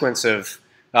same sequence of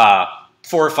 4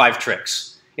 or 5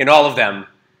 tricks in all of them,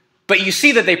 but you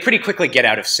see that they pretty quickly get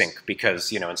out of sync because,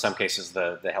 in some cases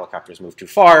the helicopters move too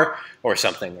far or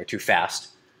something, or too fast.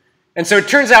 And so it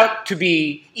turns out to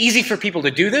be easy for people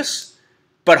to do this,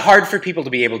 but hard for people to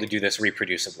be able to do this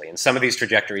reproducibly. And some of these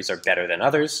trajectories are better than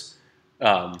others,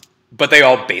 but they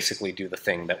all basically do the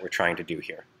thing that we're trying to do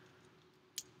here.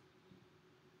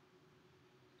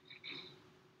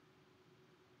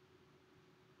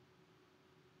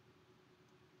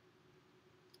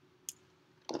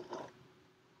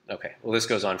 Okay, well this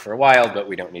goes on for a while, but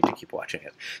we don't need to keep watching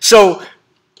it. So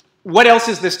what else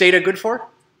is this data good for?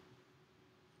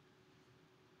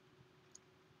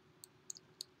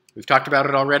 We've talked about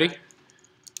it already.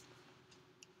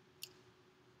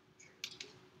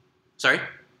 Sorry?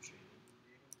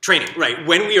 Training, right.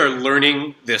 When we are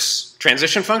learning this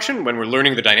transition function, when we're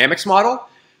learning the dynamics model,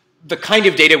 the kind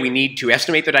of data we need to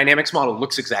estimate the dynamics model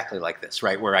looks exactly like this,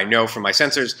 right? Where I know from my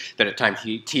sensors that at time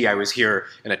t I was here,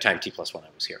 and at time t+1 I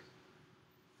was here.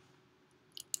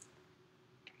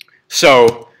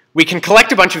 So we can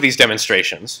collect a bunch of these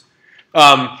demonstrations.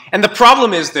 And the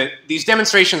problem is that these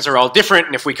demonstrations are all different,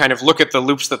 and if we kind of look at the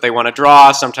loops that they want to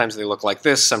draw, sometimes they look like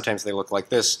this, sometimes they look like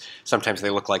this, sometimes they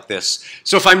look like this.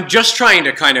 So if I'm just trying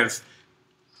to kind of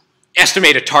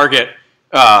estimate a target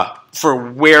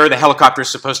for where the helicopter is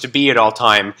supposed to be at all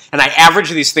time, and I average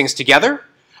these things together,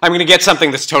 I'm going to get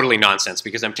something that's totally nonsense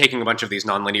because I'm taking a bunch of these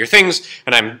nonlinear things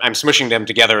and I'm smushing them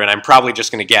together, and I'm probably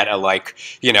just going to get a, like,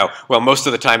 you know, well, most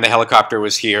of the time the helicopter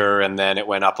was here and then it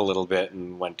went up a little bit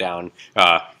and went down.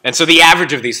 And so the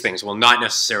average of these things will not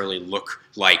necessarily look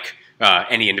like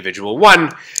any individual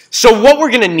one. So what we're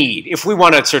going to need if we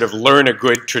want to sort of learn a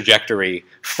good trajectory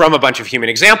from a bunch of human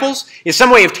examples is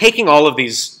some way of taking all of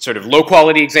these sort of low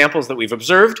quality examples that we've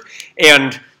observed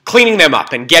and cleaning them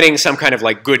up and getting some kind of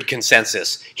like good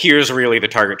consensus. Here's really the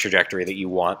target trajectory that you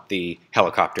want the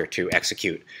helicopter to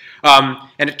execute. And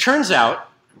it turns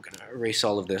out, I'm going to erase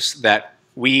all of this, that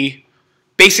we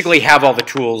basically have all the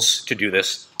tools to do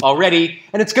this already,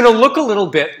 and it's going to look a little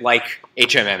bit like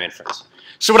HMM inference.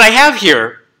 So what I have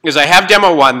here is I have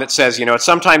demo 1 that says, you know, at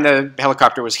some time the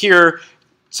helicopter was here,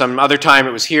 some other time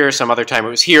it was here, some other time it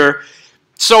was here,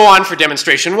 so on for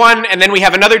demonstration 1, and then we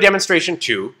have another demonstration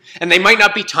 2, and they might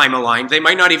not be time aligned, they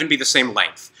might not even be the same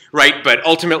length, right? But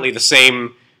ultimately the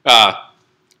same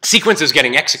sequence is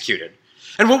getting executed.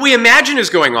 And what we imagine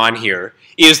is going on here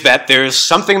is that there's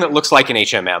something that looks like an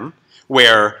HMM,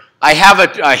 where I have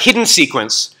a hidden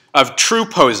sequence of true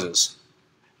poses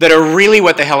that are really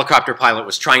what the helicopter pilot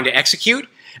was trying to execute,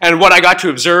 and what I got to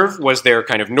observe was their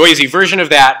kind of noisy version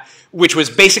of that, which was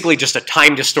basically just a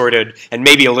time-distorted and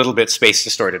maybe a little bit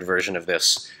space-distorted version of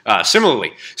this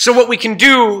similarly. So what we can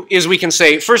do is we can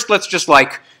say, first let's just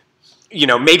like, you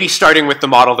know, maybe starting with the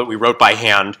model that we wrote by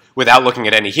hand without looking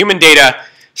at any human data,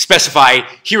 specify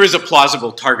here is a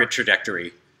plausible target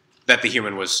trajectory that the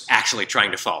human was actually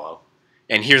trying to follow.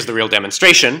 And here's the real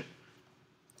demonstration.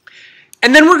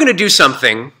 And then we're going to do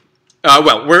something,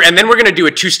 and then we're going to do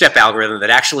a two-step algorithm that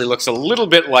actually looks a little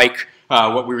bit like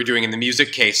what we were doing in the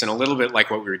music case and a little bit like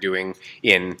what we were doing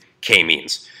in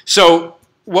k-means. So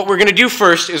what we're going to do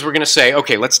first is we're going to say,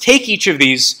 okay, let's take each of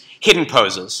these hidden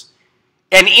poses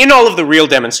and in all of the real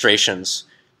demonstrations,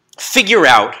 figure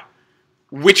out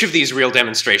which of these real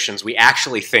demonstrations we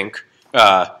actually think,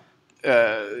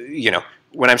 you know,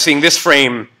 when I'm seeing this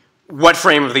frame, what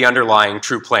frame of the underlying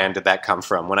true plan did that come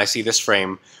from? When I see this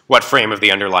frame, what frame of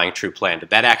the underlying true plan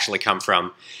did that actually come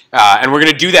from? And we're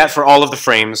going to do that for all of the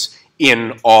frames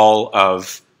in all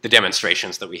of the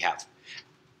demonstrations that we have.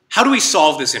 How do we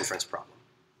solve this inference problem?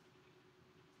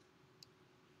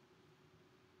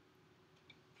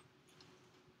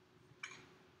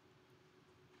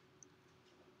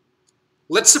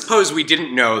 Let's suppose we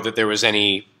didn't know that there was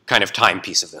any kind of time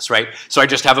piece of this, right? So I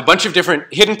just have a bunch of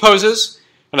different hidden poses,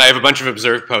 and I have a bunch of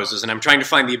observed poses, and I'm trying to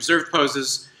find the observed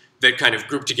poses that kind of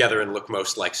group together and look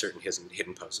most like certain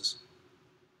hidden poses.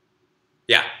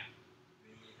 Yeah?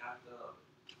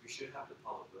 We should have the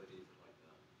probabilities of like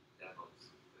the demos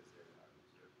because there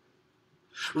are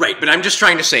observed. Right, but I'm just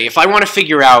trying to say, if I want to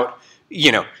figure out,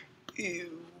 you know,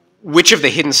 which of the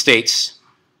hidden states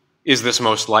is this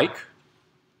most like?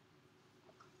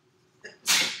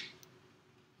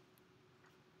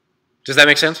 Does that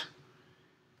make sense?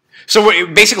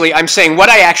 So basically, I'm saying what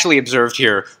I actually observed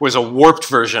here was a warped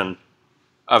version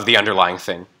of the underlying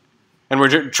thing. And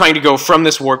we're trying to go from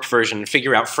this warped version and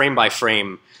figure out frame by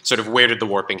frame sort of where did the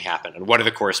warping happen and what are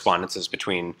the correspondences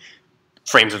between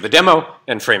frames of the demo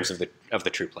and frames of the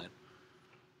true plan.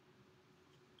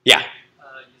 Yeah?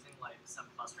 Using like some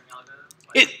clustering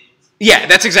algorithm? Yeah,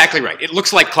 that's exactly right. It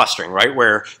looks like clustering, right?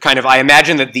 Where kind of I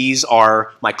imagine that these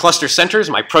are my cluster centers,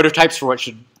 my prototypes for what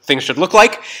things should look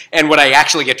like, and what I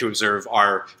actually get to observe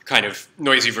are kind of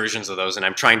noisy versions of those, and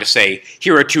I'm trying to say,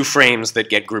 here are two frames that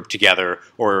get grouped together,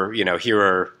 or, you know,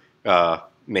 here are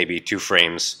maybe two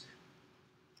frames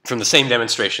from the same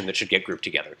demonstration that should get grouped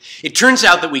together. It turns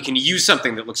out that we can use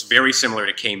something that looks very similar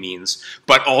to k-means,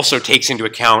 but also takes into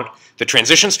account the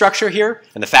transition structure here,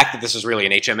 and the fact that this is really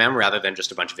an HMM rather than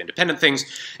just a bunch of independent things.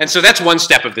 And so that's one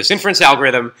step of this inference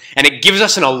algorithm, and it gives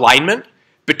us an alignment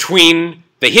between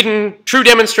the hidden true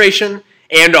demonstration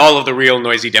and all of the real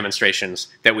noisy demonstrations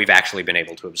that we've actually been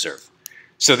able to observe.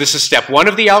 So this is step one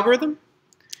of the algorithm.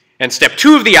 And step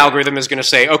two of the algorithm is going to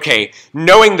say, okay,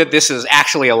 knowing that this is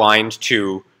actually aligned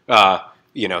to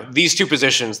you know, these two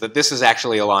positions, that this is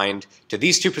actually aligned to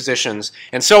these two positions,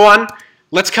 and so on,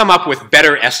 let's come up with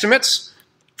better estimates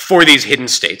for these hidden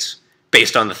states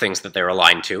based on the things that they're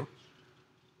aligned to.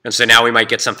 And so now we might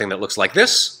get something that looks like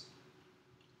this.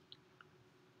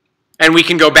 And we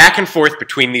can go back and forth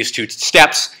between these two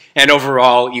steps. And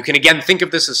overall, you can again think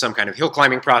of this as some kind of hill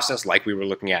climbing process like we were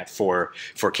looking at for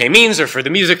k-means or for the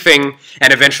music thing.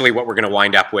 And eventually what we're going to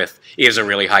wind up with is a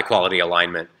really high quality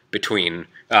alignment between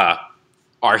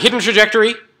our hidden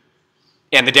trajectory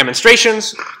and the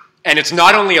demonstrations. And it's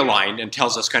not only aligned and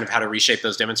tells us kind of how to reshape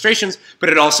those demonstrations, but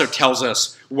it also tells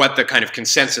us what the kind of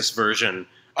consensus version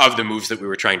of the moves that we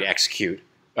were trying to execute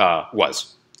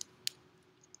was.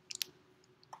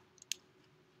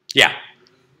 Yeah?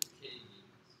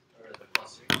 Or the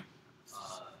clustering,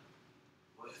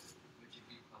 what would you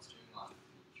be clustering on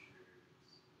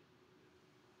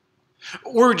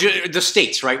features? Or the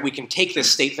states, right? We can take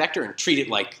this state vector and treat it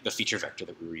like the feature vector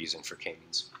that we were using for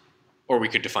k-means. Or we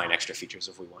could define extra features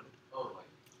if we wanted. Oh,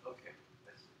 okay.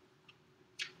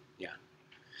 Yeah.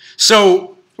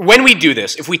 So when we do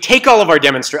this, if we take all of our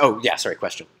oh, yeah, sorry,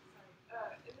 question.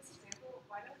 In this example,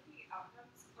 why don't the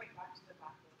outcomes point back to the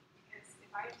backbone? Because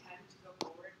if I intend to go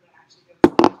forward, but actually go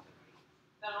to the right,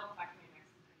 that'll affect my next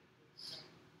intended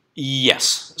move.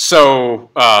 Yes. So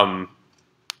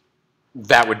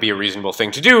that would be a reasonable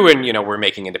thing to do, and we're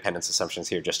making independence assumptions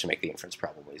here just to make the inference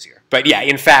problem easier. But yeah,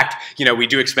 in fact, we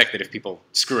do expect that if people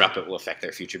screw up, it will affect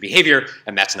their future behavior,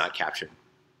 and that's not captured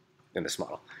in this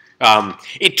model.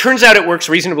 It turns out it works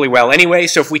reasonably well anyway.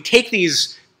 So if we take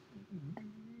these,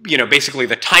 basically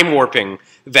the time warping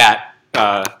that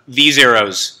these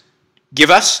arrows give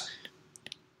us,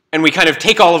 and we kind of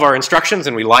take all of our instructions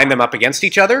and we line them up against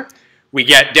each other, we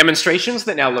get demonstrations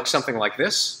that now look something like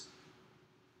this.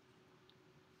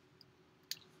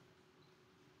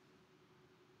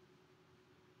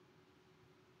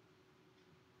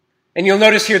 And you'll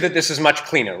notice here that this is much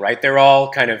cleaner, right? They're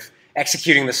all kind of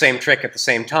executing the same trick at the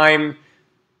same time.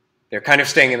 They're kind of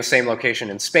staying in the same location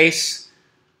in space.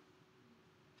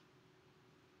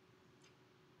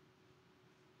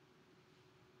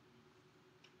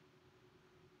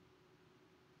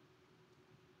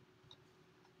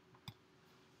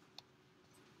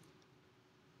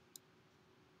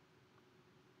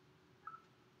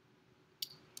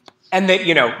 And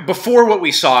that, before what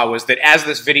we saw was that as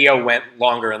this video went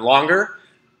longer and longer,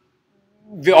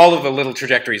 all of the little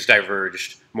trajectories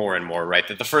diverged more and more, right?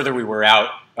 That the further we were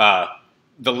out,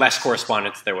 the less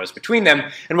correspondence there was between them.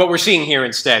 And what we're seeing here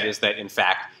instead is that, in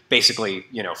fact, basically,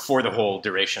 for the whole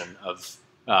duration of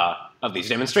these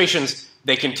demonstrations,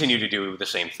 they continue to do the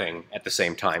same thing at the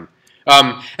same time.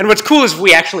 And what's cool is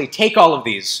we actually take all of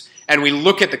these and we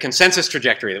look at the consensus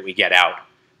trajectory that we get out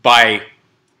by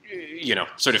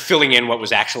sort of filling in what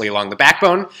was actually along the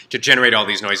backbone to generate all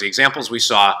these noisy examples we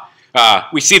saw.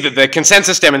 We see that the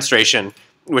consensus demonstration,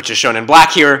 which is shown in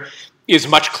black here, is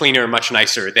much cleaner, much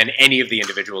nicer than any of the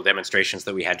individual demonstrations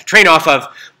that we had to train off of,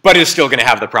 but is still going to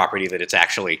have the property that it's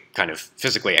actually kind of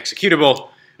physically executable.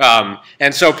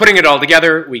 And so putting it all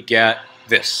together, we get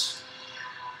this.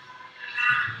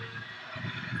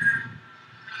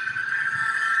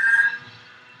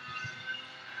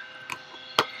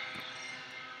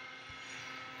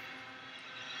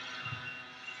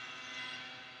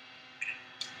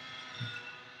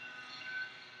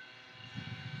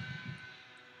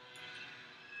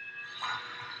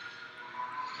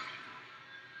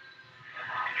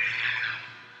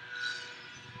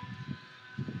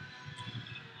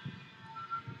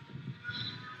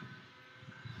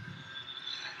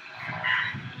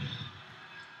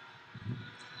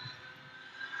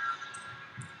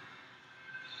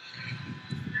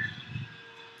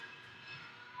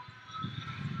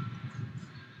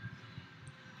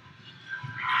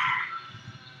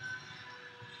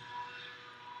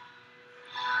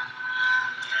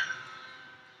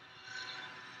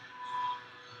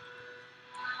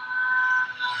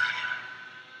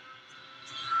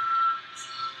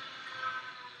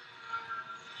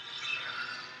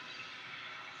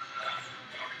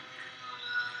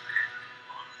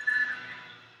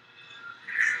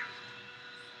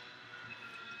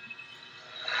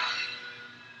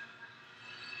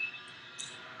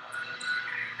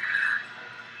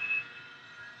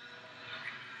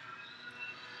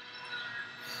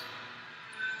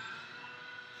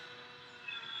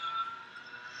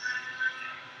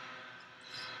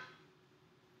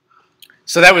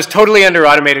 So that was totally under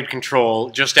automated control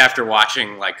just after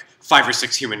watching like 5 or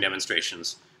 6 human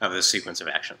demonstrations of this sequence of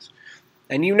actions.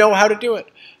 And you know how to do it.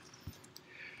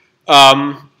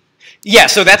 Yeah,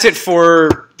 so that's it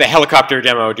for the helicopter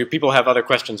demo. Do people have other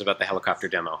questions about the helicopter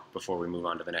demo before we move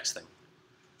on to the next thing?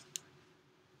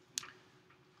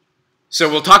 So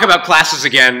we'll talk about classes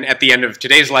again at the end of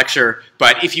today's lecture,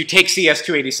 but if you take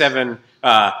CS287,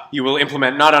 you will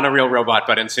implement, not on a real robot,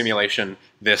 but in simulation,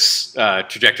 this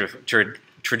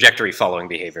trajectory following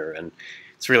behavior. And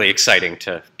It's really exciting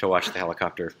to watch the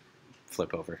helicopter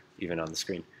flip over, even on the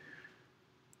screen.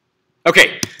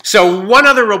 Okay, so one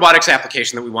other robotics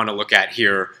application that we want to look at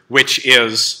here, which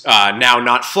is now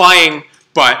not flying,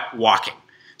 but walking.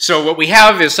 So what we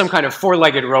have is some kind of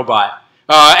four-legged robot,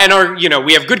 and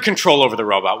we have good control over the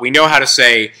robot. We know how to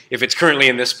say, if it's currently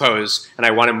in this pose, and I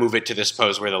want to move it to this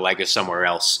pose where the leg is somewhere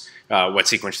else, what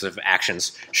sequence of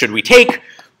actions should we take?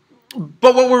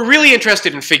 But what we're really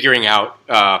interested in figuring out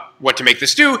what to make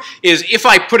this do is if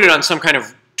I put it on some kind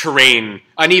of terrain,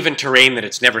 uneven terrain that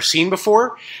it's never seen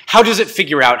before, how does it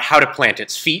figure out how to plant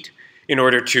its feet in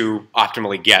order to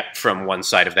optimally get from one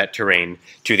side of that terrain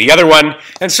to the other one?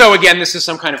 And so again, this is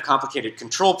some kind of complicated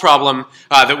control problem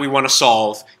that we want to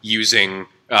solve using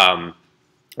by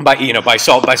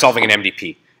solving an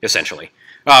MDP, essentially.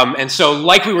 And so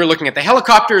like we were looking at the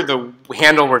helicopter, the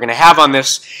handle we're going to have on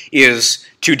this is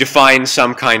to define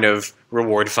some kind of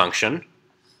reward function.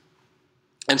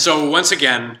 And so once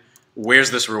again,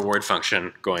 where's this reward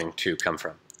function going to come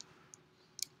from?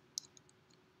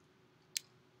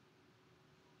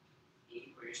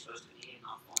 Where you're supposed to be and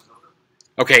not falling over.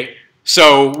 Okay,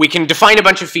 so we can define a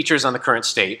bunch of features on the current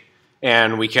state,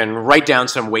 and we can write down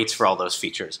some weights for all those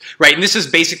features, right? And this is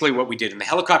basically what we did in the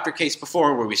helicopter case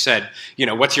before, where we said,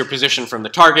 what's your position from the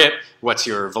target, what's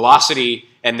your velocity,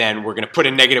 and then we're going to put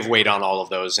a negative weight on all of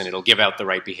those, and it'll give out the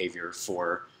right behavior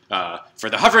for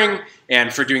the hovering.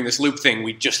 And for doing this loop thing,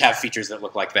 we just have features that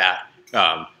look like that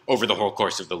over the whole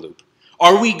course of the loop.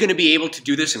 Are we going to be able to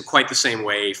do this in quite the same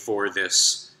way for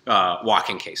this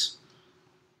walking case?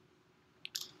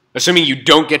 Assuming you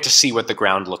don't get to see what the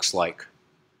ground looks like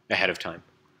ahead of time.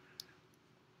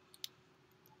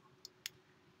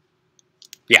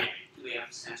 Yeah? Do we have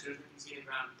sensors that can see the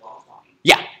ground while it's walking?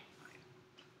 Yeah.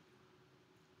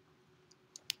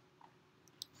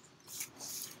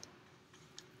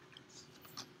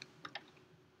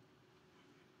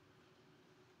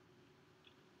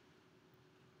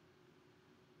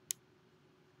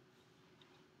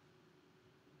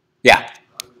 Yeah.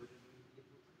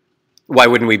 Why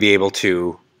wouldn't we be able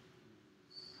to?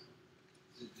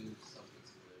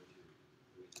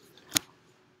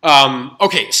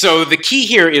 Okay, so the key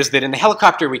here is that in the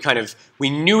helicopter we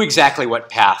knew exactly what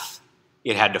path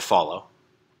it had to follow.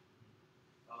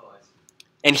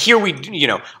 And here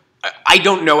I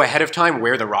don't know ahead of time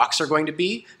where the rocks are going to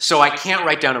be, so I can't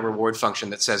write down a reward function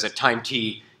that says at time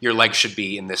t your leg should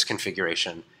be in this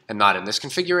configuration and not in this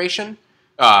configuration,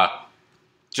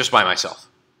 just by myself.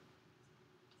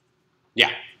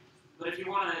 Yeah? But if you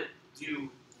want to do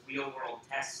real-world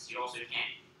tests, you also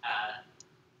can't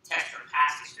test for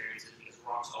past experiences because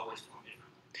rocks always form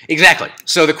differently. Exactly.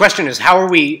 So the question is, how are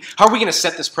we going to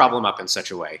set this problem up in such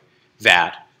a way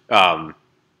that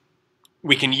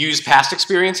we can use past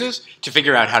experiences to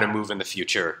figure out how to move in the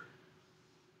future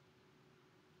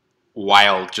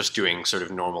while just doing sort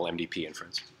of normal MDP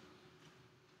inference?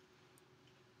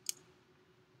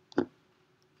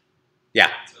 Yeah.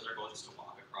 So is our goal just to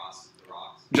walk across the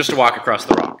rocks? Just to walk across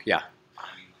the rock, yeah. I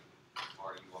mean, like, how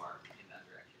far you are in that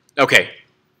direction. Okay.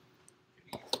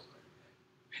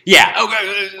 Yeah,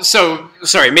 so,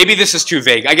 sorry, maybe this is too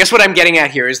vague. I guess what I'm getting at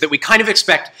here is that we kind of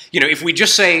expect, if we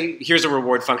just say, here's a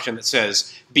reward function that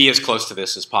says, be as close to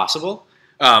this as possible,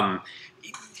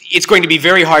 it's going to be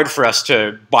very hard for us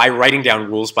to, by writing down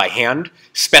rules by hand,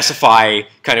 specify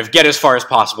kind of get as far as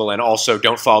possible and also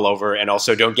don't fall over and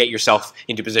also don't get yourself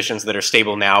into positions that are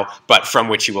stable now, but from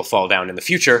which you will fall down in the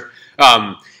future.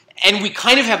 And we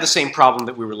kind of have the same problem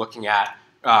that we were looking at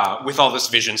with all this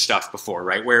vision stuff before,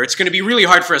 right? Where it's going to be really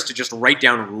hard for us to just write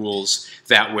down rules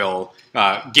that will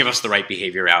give us the right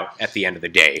behavior out at the end of the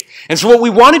day. And so what we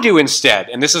want to do instead,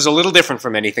 and this is a little different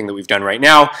from anything that we've done right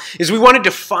now, is we want to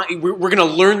define, we're going to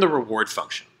learn the reward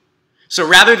function. So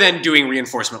rather than doing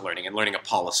reinforcement learning and learning a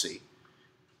policy,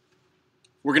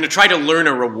 we're going to try to learn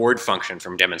a reward function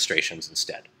from demonstrations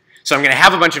instead. So I'm going to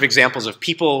have a bunch of examples of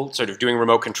people sort of doing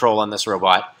remote control on this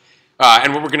robot.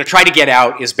 And what we're going to try to get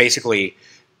out is basically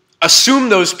assume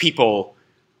those people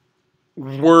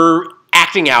were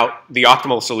acting out the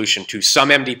optimal solution to some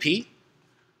MDP.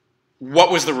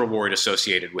 What was the reward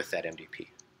associated with that MDP?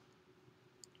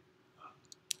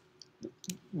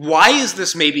 Why is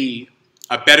this maybe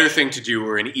a better thing to do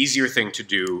or an easier thing to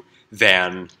do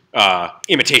than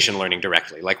imitation learning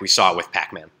directly, like we saw with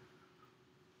Pac-Man?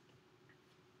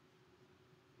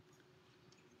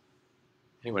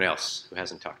 Anyone else who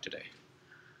hasn't talked today?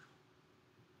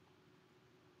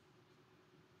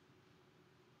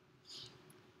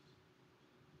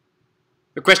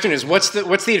 The question is, what's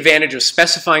the advantage of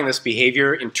specifying this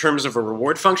behavior in terms of a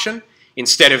reward function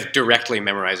instead of directly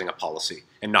memorizing a policy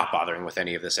and not bothering with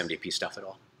any of this MDP stuff at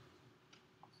all?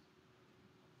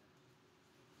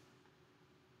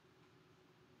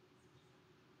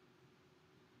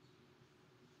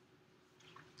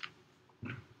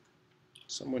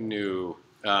 Someone new,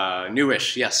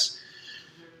 newish, yes.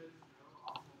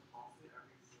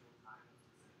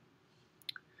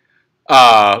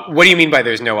 What do you mean by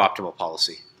there's no optimal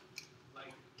policy?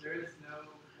 Like, there is no,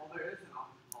 well, there is an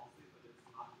optimal policy, but it's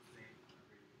not the same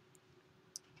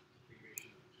for every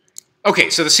configuration of the train. Okay,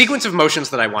 so the sequence of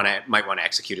motions that I might want to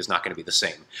execute is not going to be the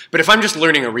same. But if I'm just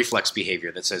learning a reflex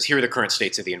behavior that says, here are the current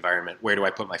states of the environment, where do I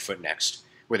put my foot next,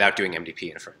 without doing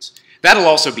MDP inference, that'll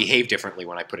also behave differently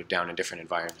when I put it down in different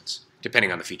environments,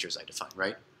 depending on the features I define,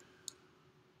 right?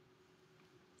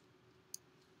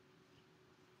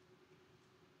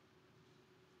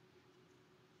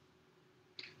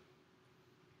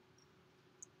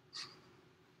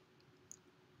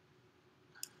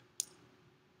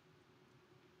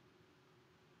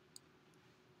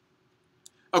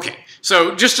 Okay,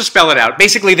 so just to spell it out,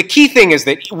 basically the key thing is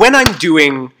that when I'm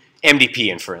doing MDP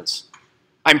inference,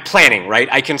 I'm planning, right?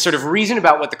 I can sort of reason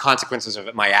about what the consequences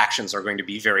of my actions are going to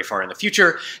be very far in the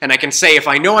future, and I can say if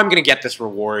I know I'm going to get this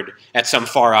reward at some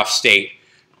far off state,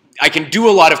 I can do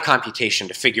a lot of computation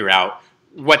to figure out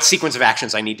what sequence of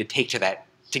actions I need to take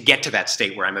to get to that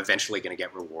state where I'm eventually going to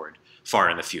get reward far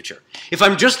in the future. If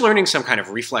I'm just learning some kind of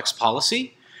reflex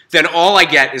policy, then all I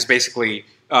get is basically,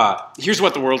 here's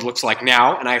what the world looks like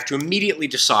now, and I have to immediately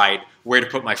decide where to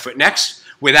put my foot next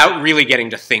without really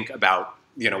getting to think about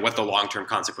what the long-term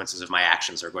consequences of my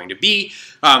actions are going to be.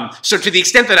 So to the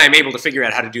extent that I'm able to figure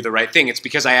out how to do the right thing, it's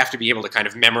because I have to be able to kind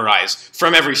of memorize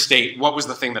from every state what was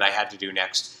the thing that I had to do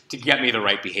next to get me the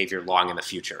right behavior long in the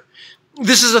future.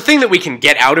 This is a thing that we can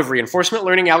get out of reinforcement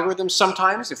learning algorithms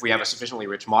sometimes if we have a sufficiently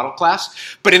rich model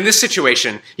class. But in this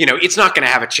situation, it's not going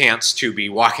to have a chance to be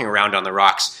walking around on the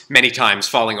rocks many times,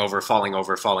 falling over,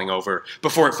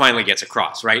 before it finally gets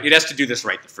across, right? It has to do this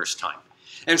right the first time.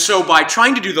 And so by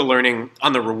trying to do the learning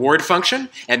on the reward function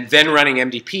and then running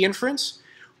MDP inference,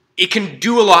 it can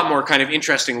do a lot more kind of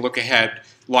interesting look-ahead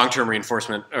long-term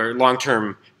reinforcement or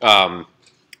long-term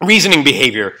reasoning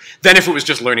behavior than if it was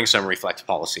just learning some reflex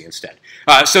policy instead.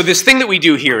 So this thing that we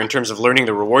do here in terms of learning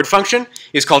the reward function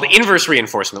is called inverse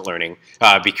reinforcement learning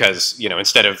because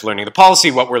instead of learning the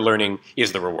policy, what we're learning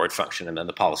is the reward function, and then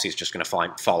the policy is just going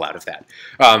to fall out of that.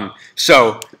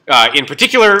 In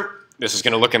particular, this is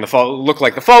going to look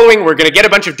like the following. We're going to get a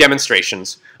bunch of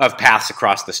demonstrations of paths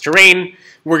across this terrain.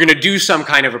 We're going to do some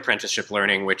kind of apprenticeship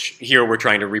learning, which here we're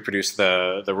trying to reproduce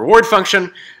the reward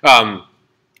function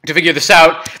to figure this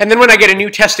out. And then when I get a new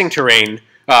testing terrain,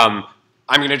 I'm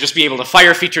going to just be able to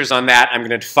fire features on that. I'm going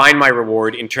to define my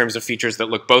reward in terms of features that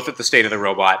look both at the state of the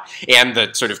robot and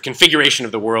the sort of configuration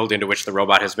of the world into which the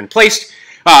robot has been placed.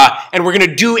 And we're going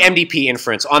to do MDP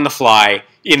inference on the fly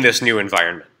in this new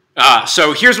environment.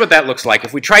 So here's what that looks like.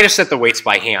 If we try to set the weights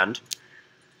by hand,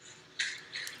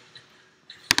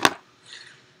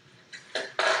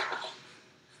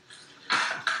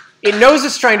 it knows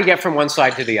it's trying to get from one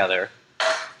side to the other.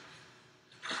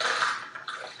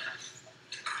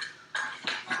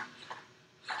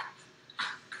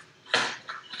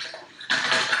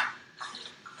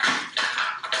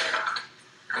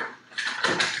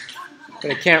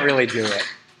 But it can't really do it.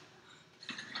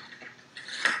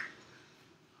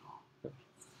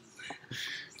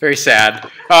 Very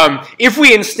sad. If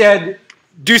we instead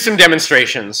do some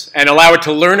demonstrations and allow it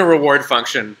to learn a reward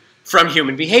function from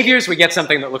human behaviors, we get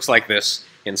something that looks like this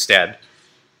instead.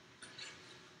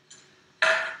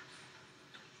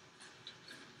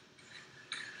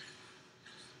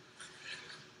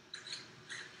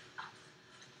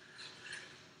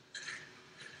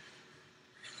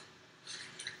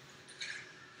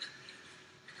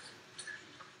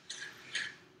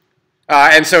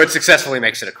 And so it successfully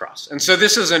makes it across. And so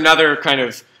this is another kind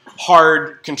of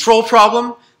hard control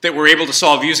problem that we're able to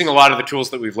solve using a lot of the tools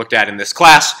that we've looked at in this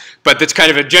class, but that's kind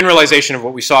of a generalization of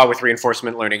what we saw with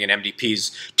reinforcement learning and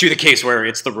MDPs to the case where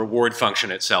it's the reward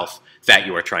function itself that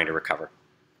you are trying to recover.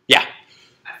 Yeah?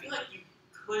 I feel like you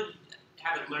could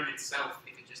have it learn itself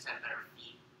if it just had better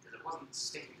feet, because it wasn't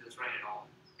sticking to its right at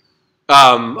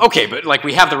all. Okay, but like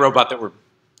we have the robot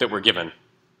that we're given,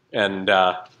 and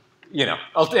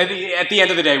at the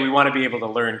end of the day, we want to be able to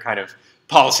learn kind of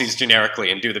policies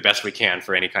generically and do the best we can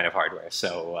for any kind of hardware.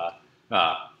 So,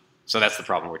 so that's the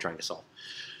problem we're trying to solve.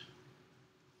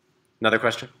 Another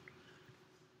question?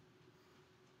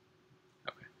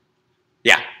 Okay.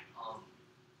 Yeah.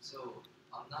 So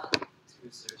I'm not too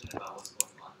certain about what's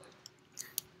going on. Like,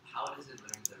 how does it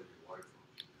learn the reward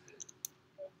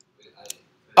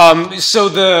function? So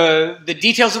the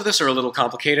details of this are a little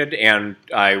complicated, and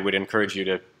I would encourage you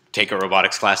to take a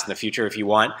robotics class in the future if you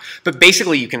want. But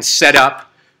basically, you can set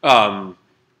up a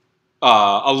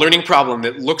learning problem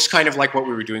that looks kind of like what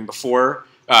we were doing before,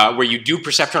 where you do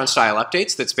perceptron-style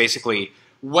updates that's basically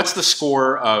what's the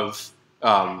score of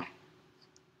the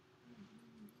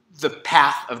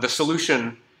path of the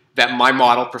solution that my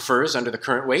model prefers under the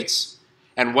current weights,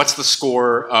 and what's the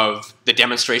score of the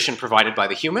demonstration provided by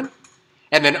the human,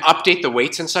 and then update the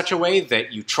weights in such a way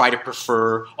that you try to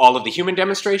prefer all of the human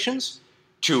demonstrations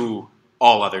to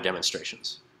all other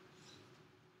demonstrations.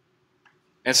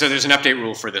 And so there's an update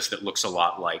rule for this that looks a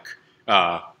lot like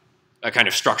a kind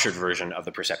of structured version of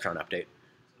the perceptron update.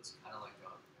 So it's kind of like a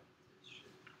repetition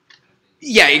kind of thing.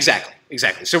 Yeah, exactly,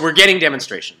 exactly. So we're getting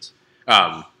demonstrations.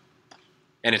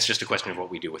 And it's just a question of what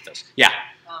we do with those. Yeah?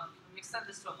 Can we extend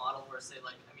this to a model where, say,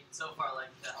 like, I mean, so far, like,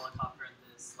 the helicopter and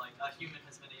this, like, a human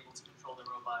has been able to control the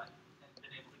robot and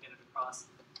been able to get it across.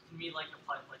 Can we, like,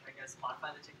 apply, like, I guess,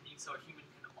 modify the technique so a human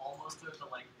can almost do it,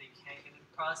 but, like, they can't get it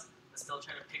across, but still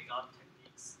try to pick up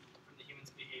techniques from the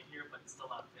human's behavior, but still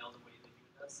not fail the way the human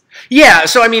does? Yeah,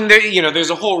 so I mean,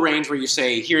 there's a whole range where you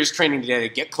say, here's training data,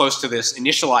 get close to this,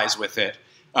 initialize with it,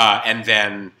 and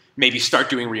then maybe start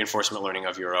doing reinforcement learning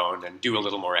of your own and do a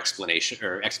little more explanation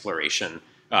or exploration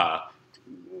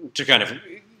to kind of,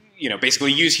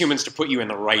 basically use humans to put you in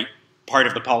the right part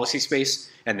of the policy space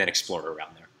and then explore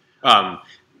around there.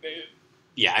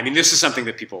 Yeah, I mean, this is something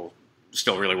that people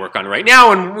still really work on right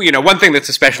now. And, one thing that's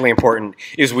especially important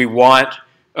is we want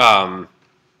things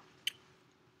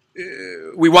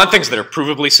that are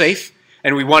provably safe.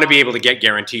 And we want to be able to get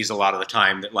guarantees a lot of the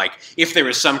time that, like, if there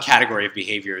is some category of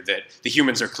behavior that the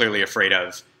humans are clearly afraid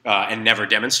of and never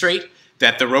demonstrate,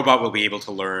 that the robot will be able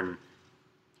to learn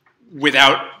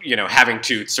without, having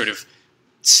to sort of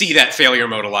see that failure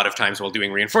mode a lot of times while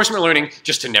doing reinforcement learning,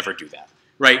 just to never do that,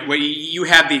 right? Well, you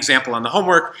had the example on the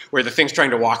homework where the thing's trying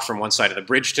to walk from one side of the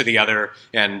bridge to the other,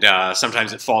 and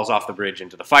sometimes it falls off the bridge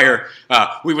into the fire.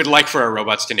 We would like for our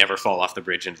robots to never fall off the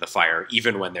bridge into the fire,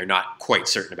 even when they're not quite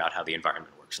certain about how the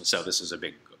environment works. And so this is a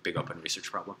big open research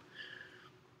problem.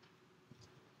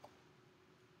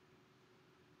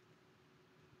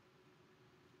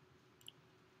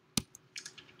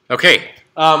 Okay.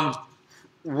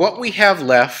 What we have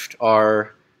left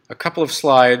are a couple of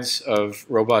slides of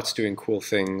robots doing cool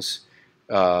things,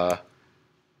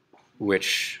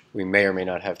 which we may or may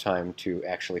not have time to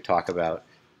actually talk about,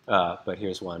 but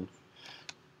here's one.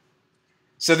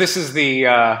 So this is the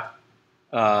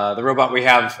robot we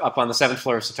have up on the 7th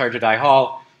floor of Satarjadai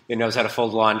Hall. It knows how to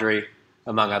fold laundry,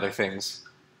 among other things.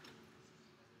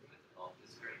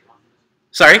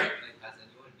 Sorry? Like, has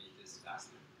anyone made this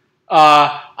faster?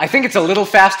 I think it's a little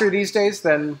faster these days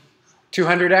than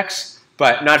 200x,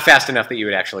 but not fast enough that you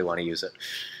would actually want to use it.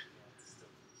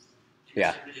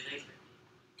 Yeah.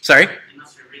 Sorry?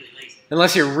 Unless you're really lazy.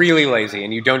 Unless you're really lazy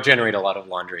and you don't generate a lot of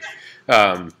laundry.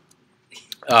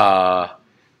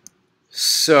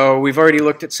 So we've already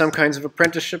looked at some kinds of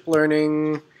apprenticeship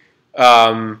learning.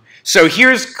 So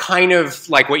here's kind of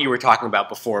like what you were talking about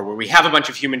before, where we have a bunch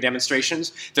of human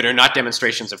demonstrations that are not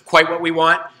demonstrations of quite what we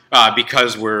want,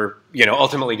 because we're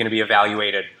ultimately going to be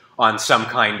evaluated on some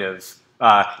kind of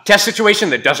test situation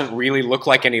that doesn't really look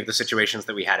like any of the situations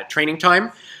that we had at training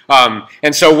time.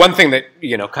 And so one thing that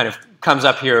kind of comes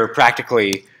up here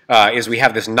practically is we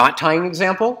have this knot tying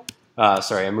example.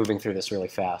 Sorry, I'm moving through this really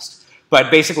fast. But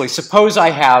basically, suppose I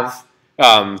have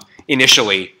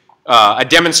initially a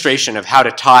demonstration of how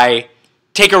to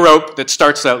take a rope that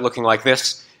starts out looking like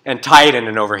this and tie it in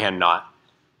an overhand knot.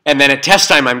 And then at test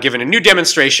time, I'm given a new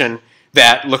demonstration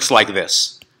that looks like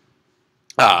this,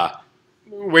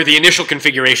 where the initial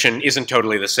configuration isn't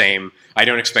totally the same. I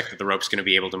don't expect that the rope's going to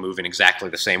be able to move in exactly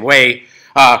the same way.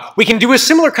 We can do a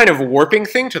similar kind of warping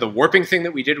thing to the warping thing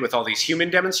that we did with all these human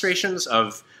demonstrations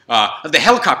of the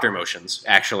helicopter motions,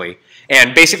 actually,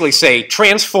 and basically say,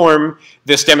 transform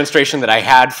this demonstration that I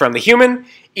had from the human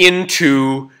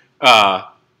into a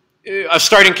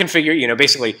starting configuration,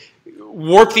 basically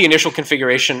warp the initial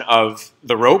configuration of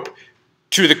the rope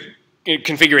to the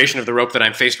configuration of the rope that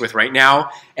I'm faced with right now,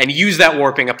 and use that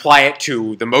warping, apply it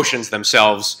to the motions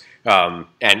themselves,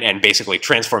 and basically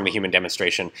transform the human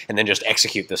demonstration, and then just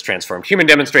execute this transformed human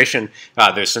demonstration.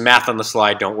 There's some math on the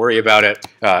slide, don't worry about it.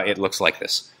 It looks like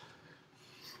this.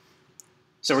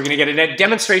 So we're going to get a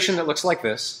demonstration that looks like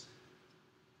this.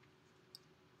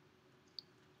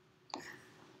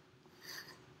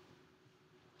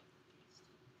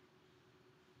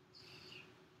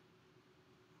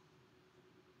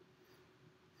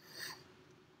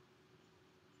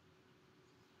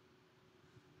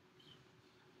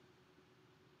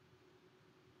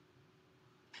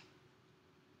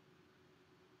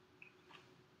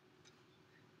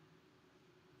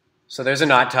 So there's a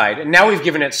knot tied. And now we've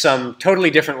given it some totally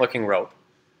different looking rope.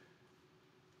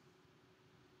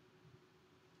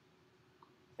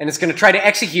 And it's going to try to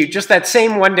execute just that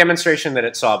same one demonstration that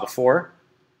it saw before.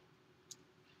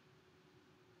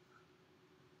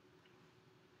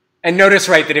 And notice,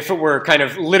 right, that if it were kind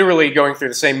of literally going through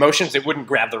the same motions, it wouldn't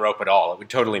grab the rope at all. It would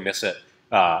totally miss it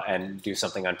and do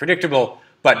something unpredictable.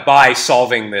 But by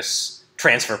solving this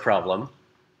transfer problem,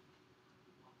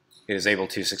 it is able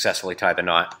to successfully tie the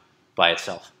knot by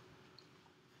itself.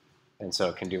 And so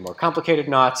it can do more complicated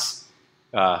knots,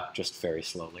 just very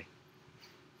slowly.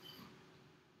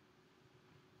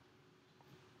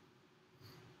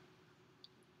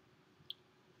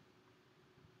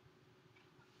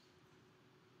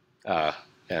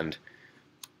 And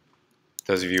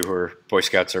those of you who are Boy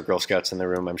Scouts or Girl Scouts in the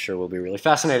room, I'm sure will be really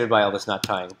fascinated by all this knot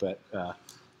tying, but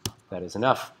that is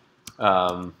enough.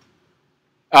 Yeah,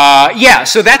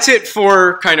 so that's it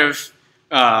for kind of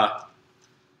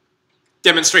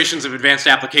demonstrations of advanced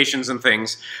applications and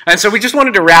things. And so we just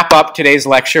wanted to wrap up today's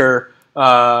lecture.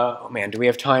 Oh man, do we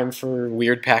have time for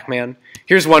weird Pac-Man?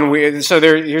 Here's one weird, so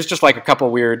here's just like a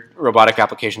couple weird robotic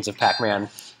applications of Pac-Man.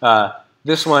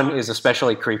 This one is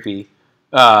especially creepy.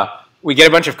 We get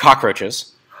a bunch of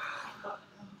cockroaches.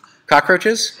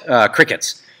 Cockroaches?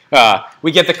 Crickets.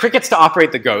 We get the crickets to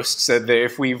operate the ghosts. So that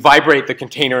if we vibrate the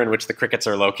container in which the crickets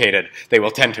are located, they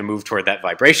will tend to move toward that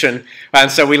vibration.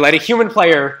 And so we let a human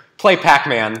player play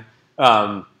Pac-Man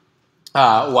while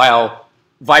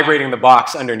vibrating the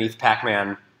box underneath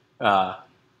Pac-Man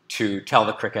to tell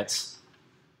the crickets.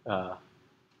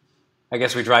 I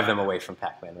guess we drive them away from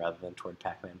Pac-Man rather than toward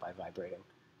Pac-Man by vibrating.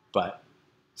 But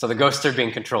so the ghosts are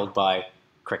being controlled by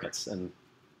crickets and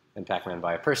Pac-Man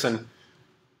by a person.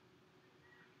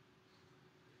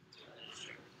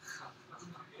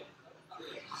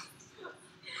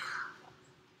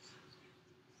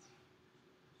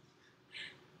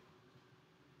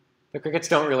 The crickets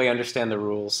don't really understand the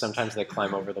rules. Sometimes they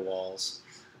climb over the walls.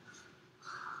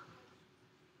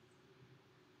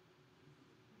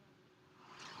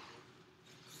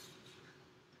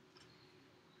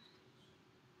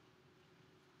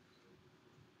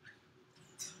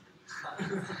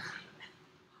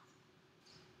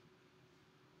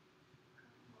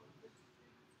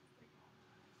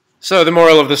 So the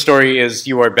moral of the story is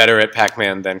you are better at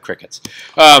Pac-Man than crickets.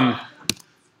 That's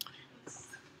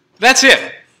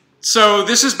it. So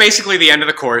this is basically the end of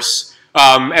the course.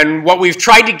 And what we've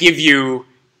tried to give you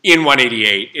in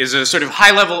 188 is a sort of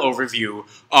high-level overview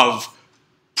of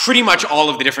pretty much all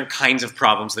of the different kinds of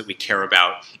problems that we care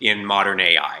about in modern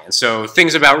AI. And so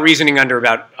things about reasoning under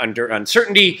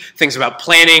uncertainty, things about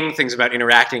planning, things about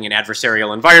interacting in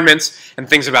adversarial environments, and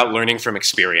things about learning from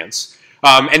experience.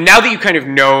 And now that you kind of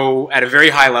know at a very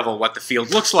high level what the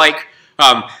field looks like,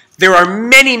 there are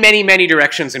many, many, many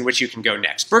directions in which you can go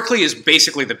next. Berkeley is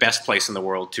basically the best place in the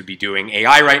world to be doing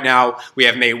AI right now. We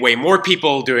have way more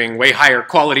people doing way higher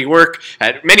quality work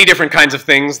at many different kinds of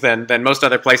things than most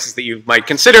other places that you might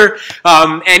consider.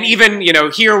 And even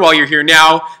here, while you're here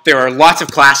now, there are lots of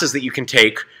classes that you can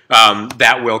take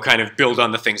that will kind of build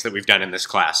on the things that we've done in this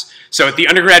class. So at the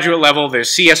undergraduate level, there's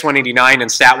CS 189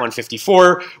 and Stat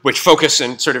 154, which focus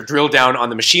and sort of drill down on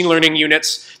the machine learning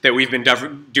units that we've been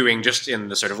doing just in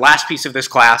the sort of last piece of this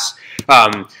class.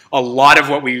 A lot of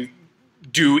what we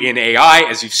do in AI,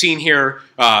 as you've seen here,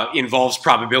 involves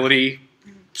probability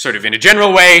sort of in a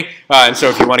general way. And so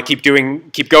if you want to keep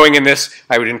going in this,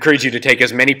 I would encourage you to take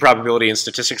as many probability and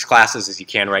statistics classes as you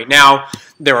can right now.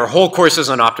 There are whole courses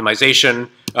on optimization.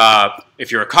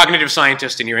 If you're a cognitive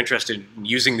scientist and you're interested in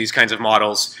using these kinds of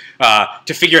models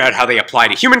to figure out how they apply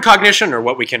to human cognition or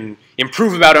what we can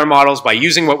improve about our models by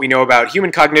using what we know about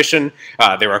human cognition,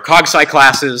 there are cog-sci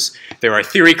classes, there are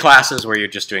theory classes where you're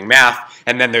just doing math,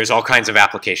 and then there's all kinds of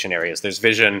application areas. There's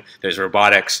vision, there's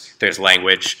robotics, there's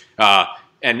language,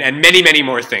 and many, many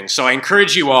more things. So I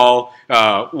encourage you all,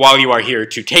 while you are here,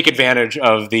 to take advantage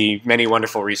of the many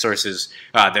wonderful resources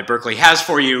that Berkeley has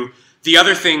for you. The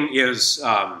other thing is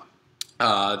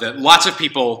that lots of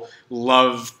people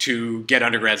love to get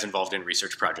undergrads involved in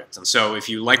research projects. And so if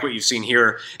you like what you've seen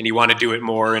here and you want to do it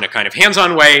more in a kind of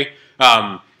hands-on way,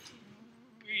 I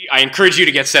encourage you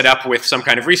to get set up with some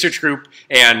kind of research group,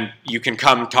 and you can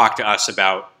come talk to us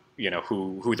about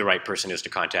who the right person is to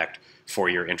contact for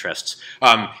your interests.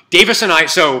 Davis and I,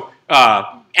 so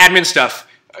admin stuff,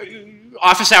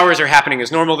 office hours are happening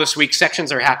as normal this week.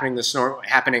 Sections are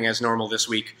happening as normal this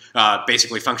week,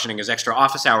 basically functioning as extra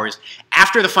office hours.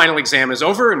 After the final exam is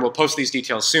over, and we'll post these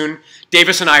details soon,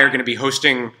 Davis and I are going to be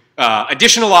hosting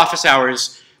additional office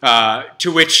hours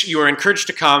to which you are encouraged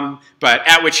to come, but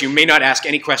at which you may not ask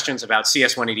any questions about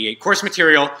CS 188 course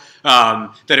material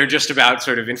that are just about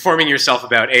sort of informing yourself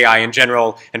about AI in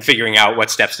general and figuring out what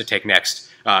steps to take next.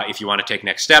 if you want to take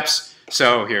next steps.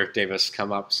 So here, Davis,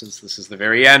 come up since this is the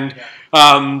very end.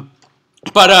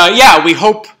 Yeah, we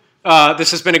hope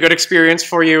this has been a good experience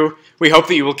for you. We hope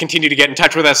that you will continue to get in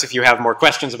touch with us if you have more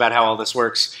questions about how all this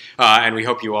works. And we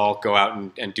hope you all go out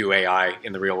and do AI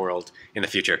in the real world in the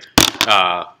future.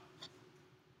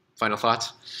 Final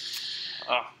thoughts?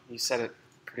 Oh, you said it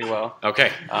pretty well.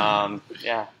 Okay.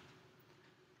 Yeah.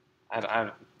 I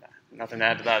have nothing to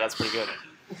add to that. That's pretty good.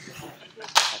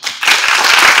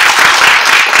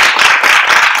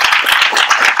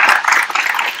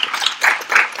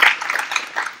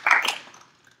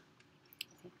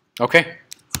 Okay.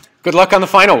 Good luck on the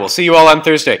final. We'll see you all on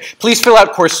Thursday. Please fill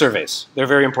out course surveys. They're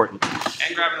very important.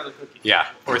 And grab another cookie. Yeah,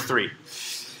 or 3.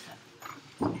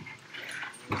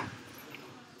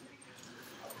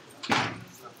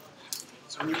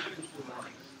 So when you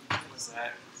was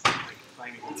that like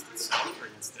playing against itself or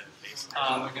against the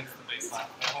baseline? Against the baseline.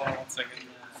 Hold on 1 second.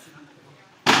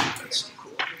 That's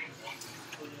cool.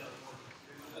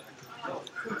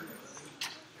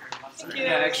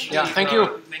 Yeah, thank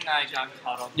you. Thing I got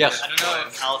caught up. Yes. I don't know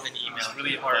if Alvin emailed. It's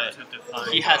really hard to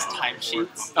define. He has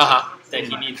timesheets Uh-huh. that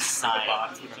he needs signed.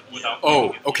 Without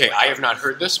Oh, okay. I have not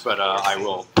heard this, but I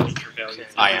will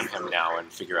IM him now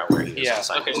and figure out where he is. Yeah.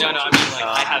 assigned. Okay, no, I mean like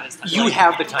I have his. You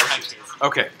have the timesheets.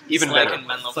 Okay, even It's like better. in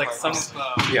Menlo It's like Park.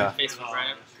 some Yeah. Facebook,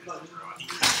 right?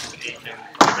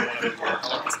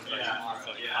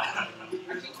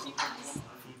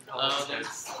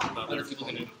 other people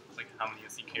can like how many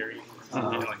is he carrying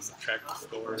and like subtract the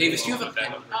score. Davis, do you have a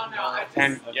pen? Oh, no, I just,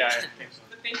 Pen, yeah.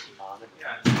 but thank you.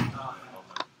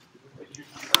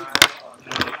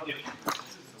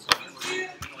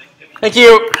 Thank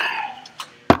you.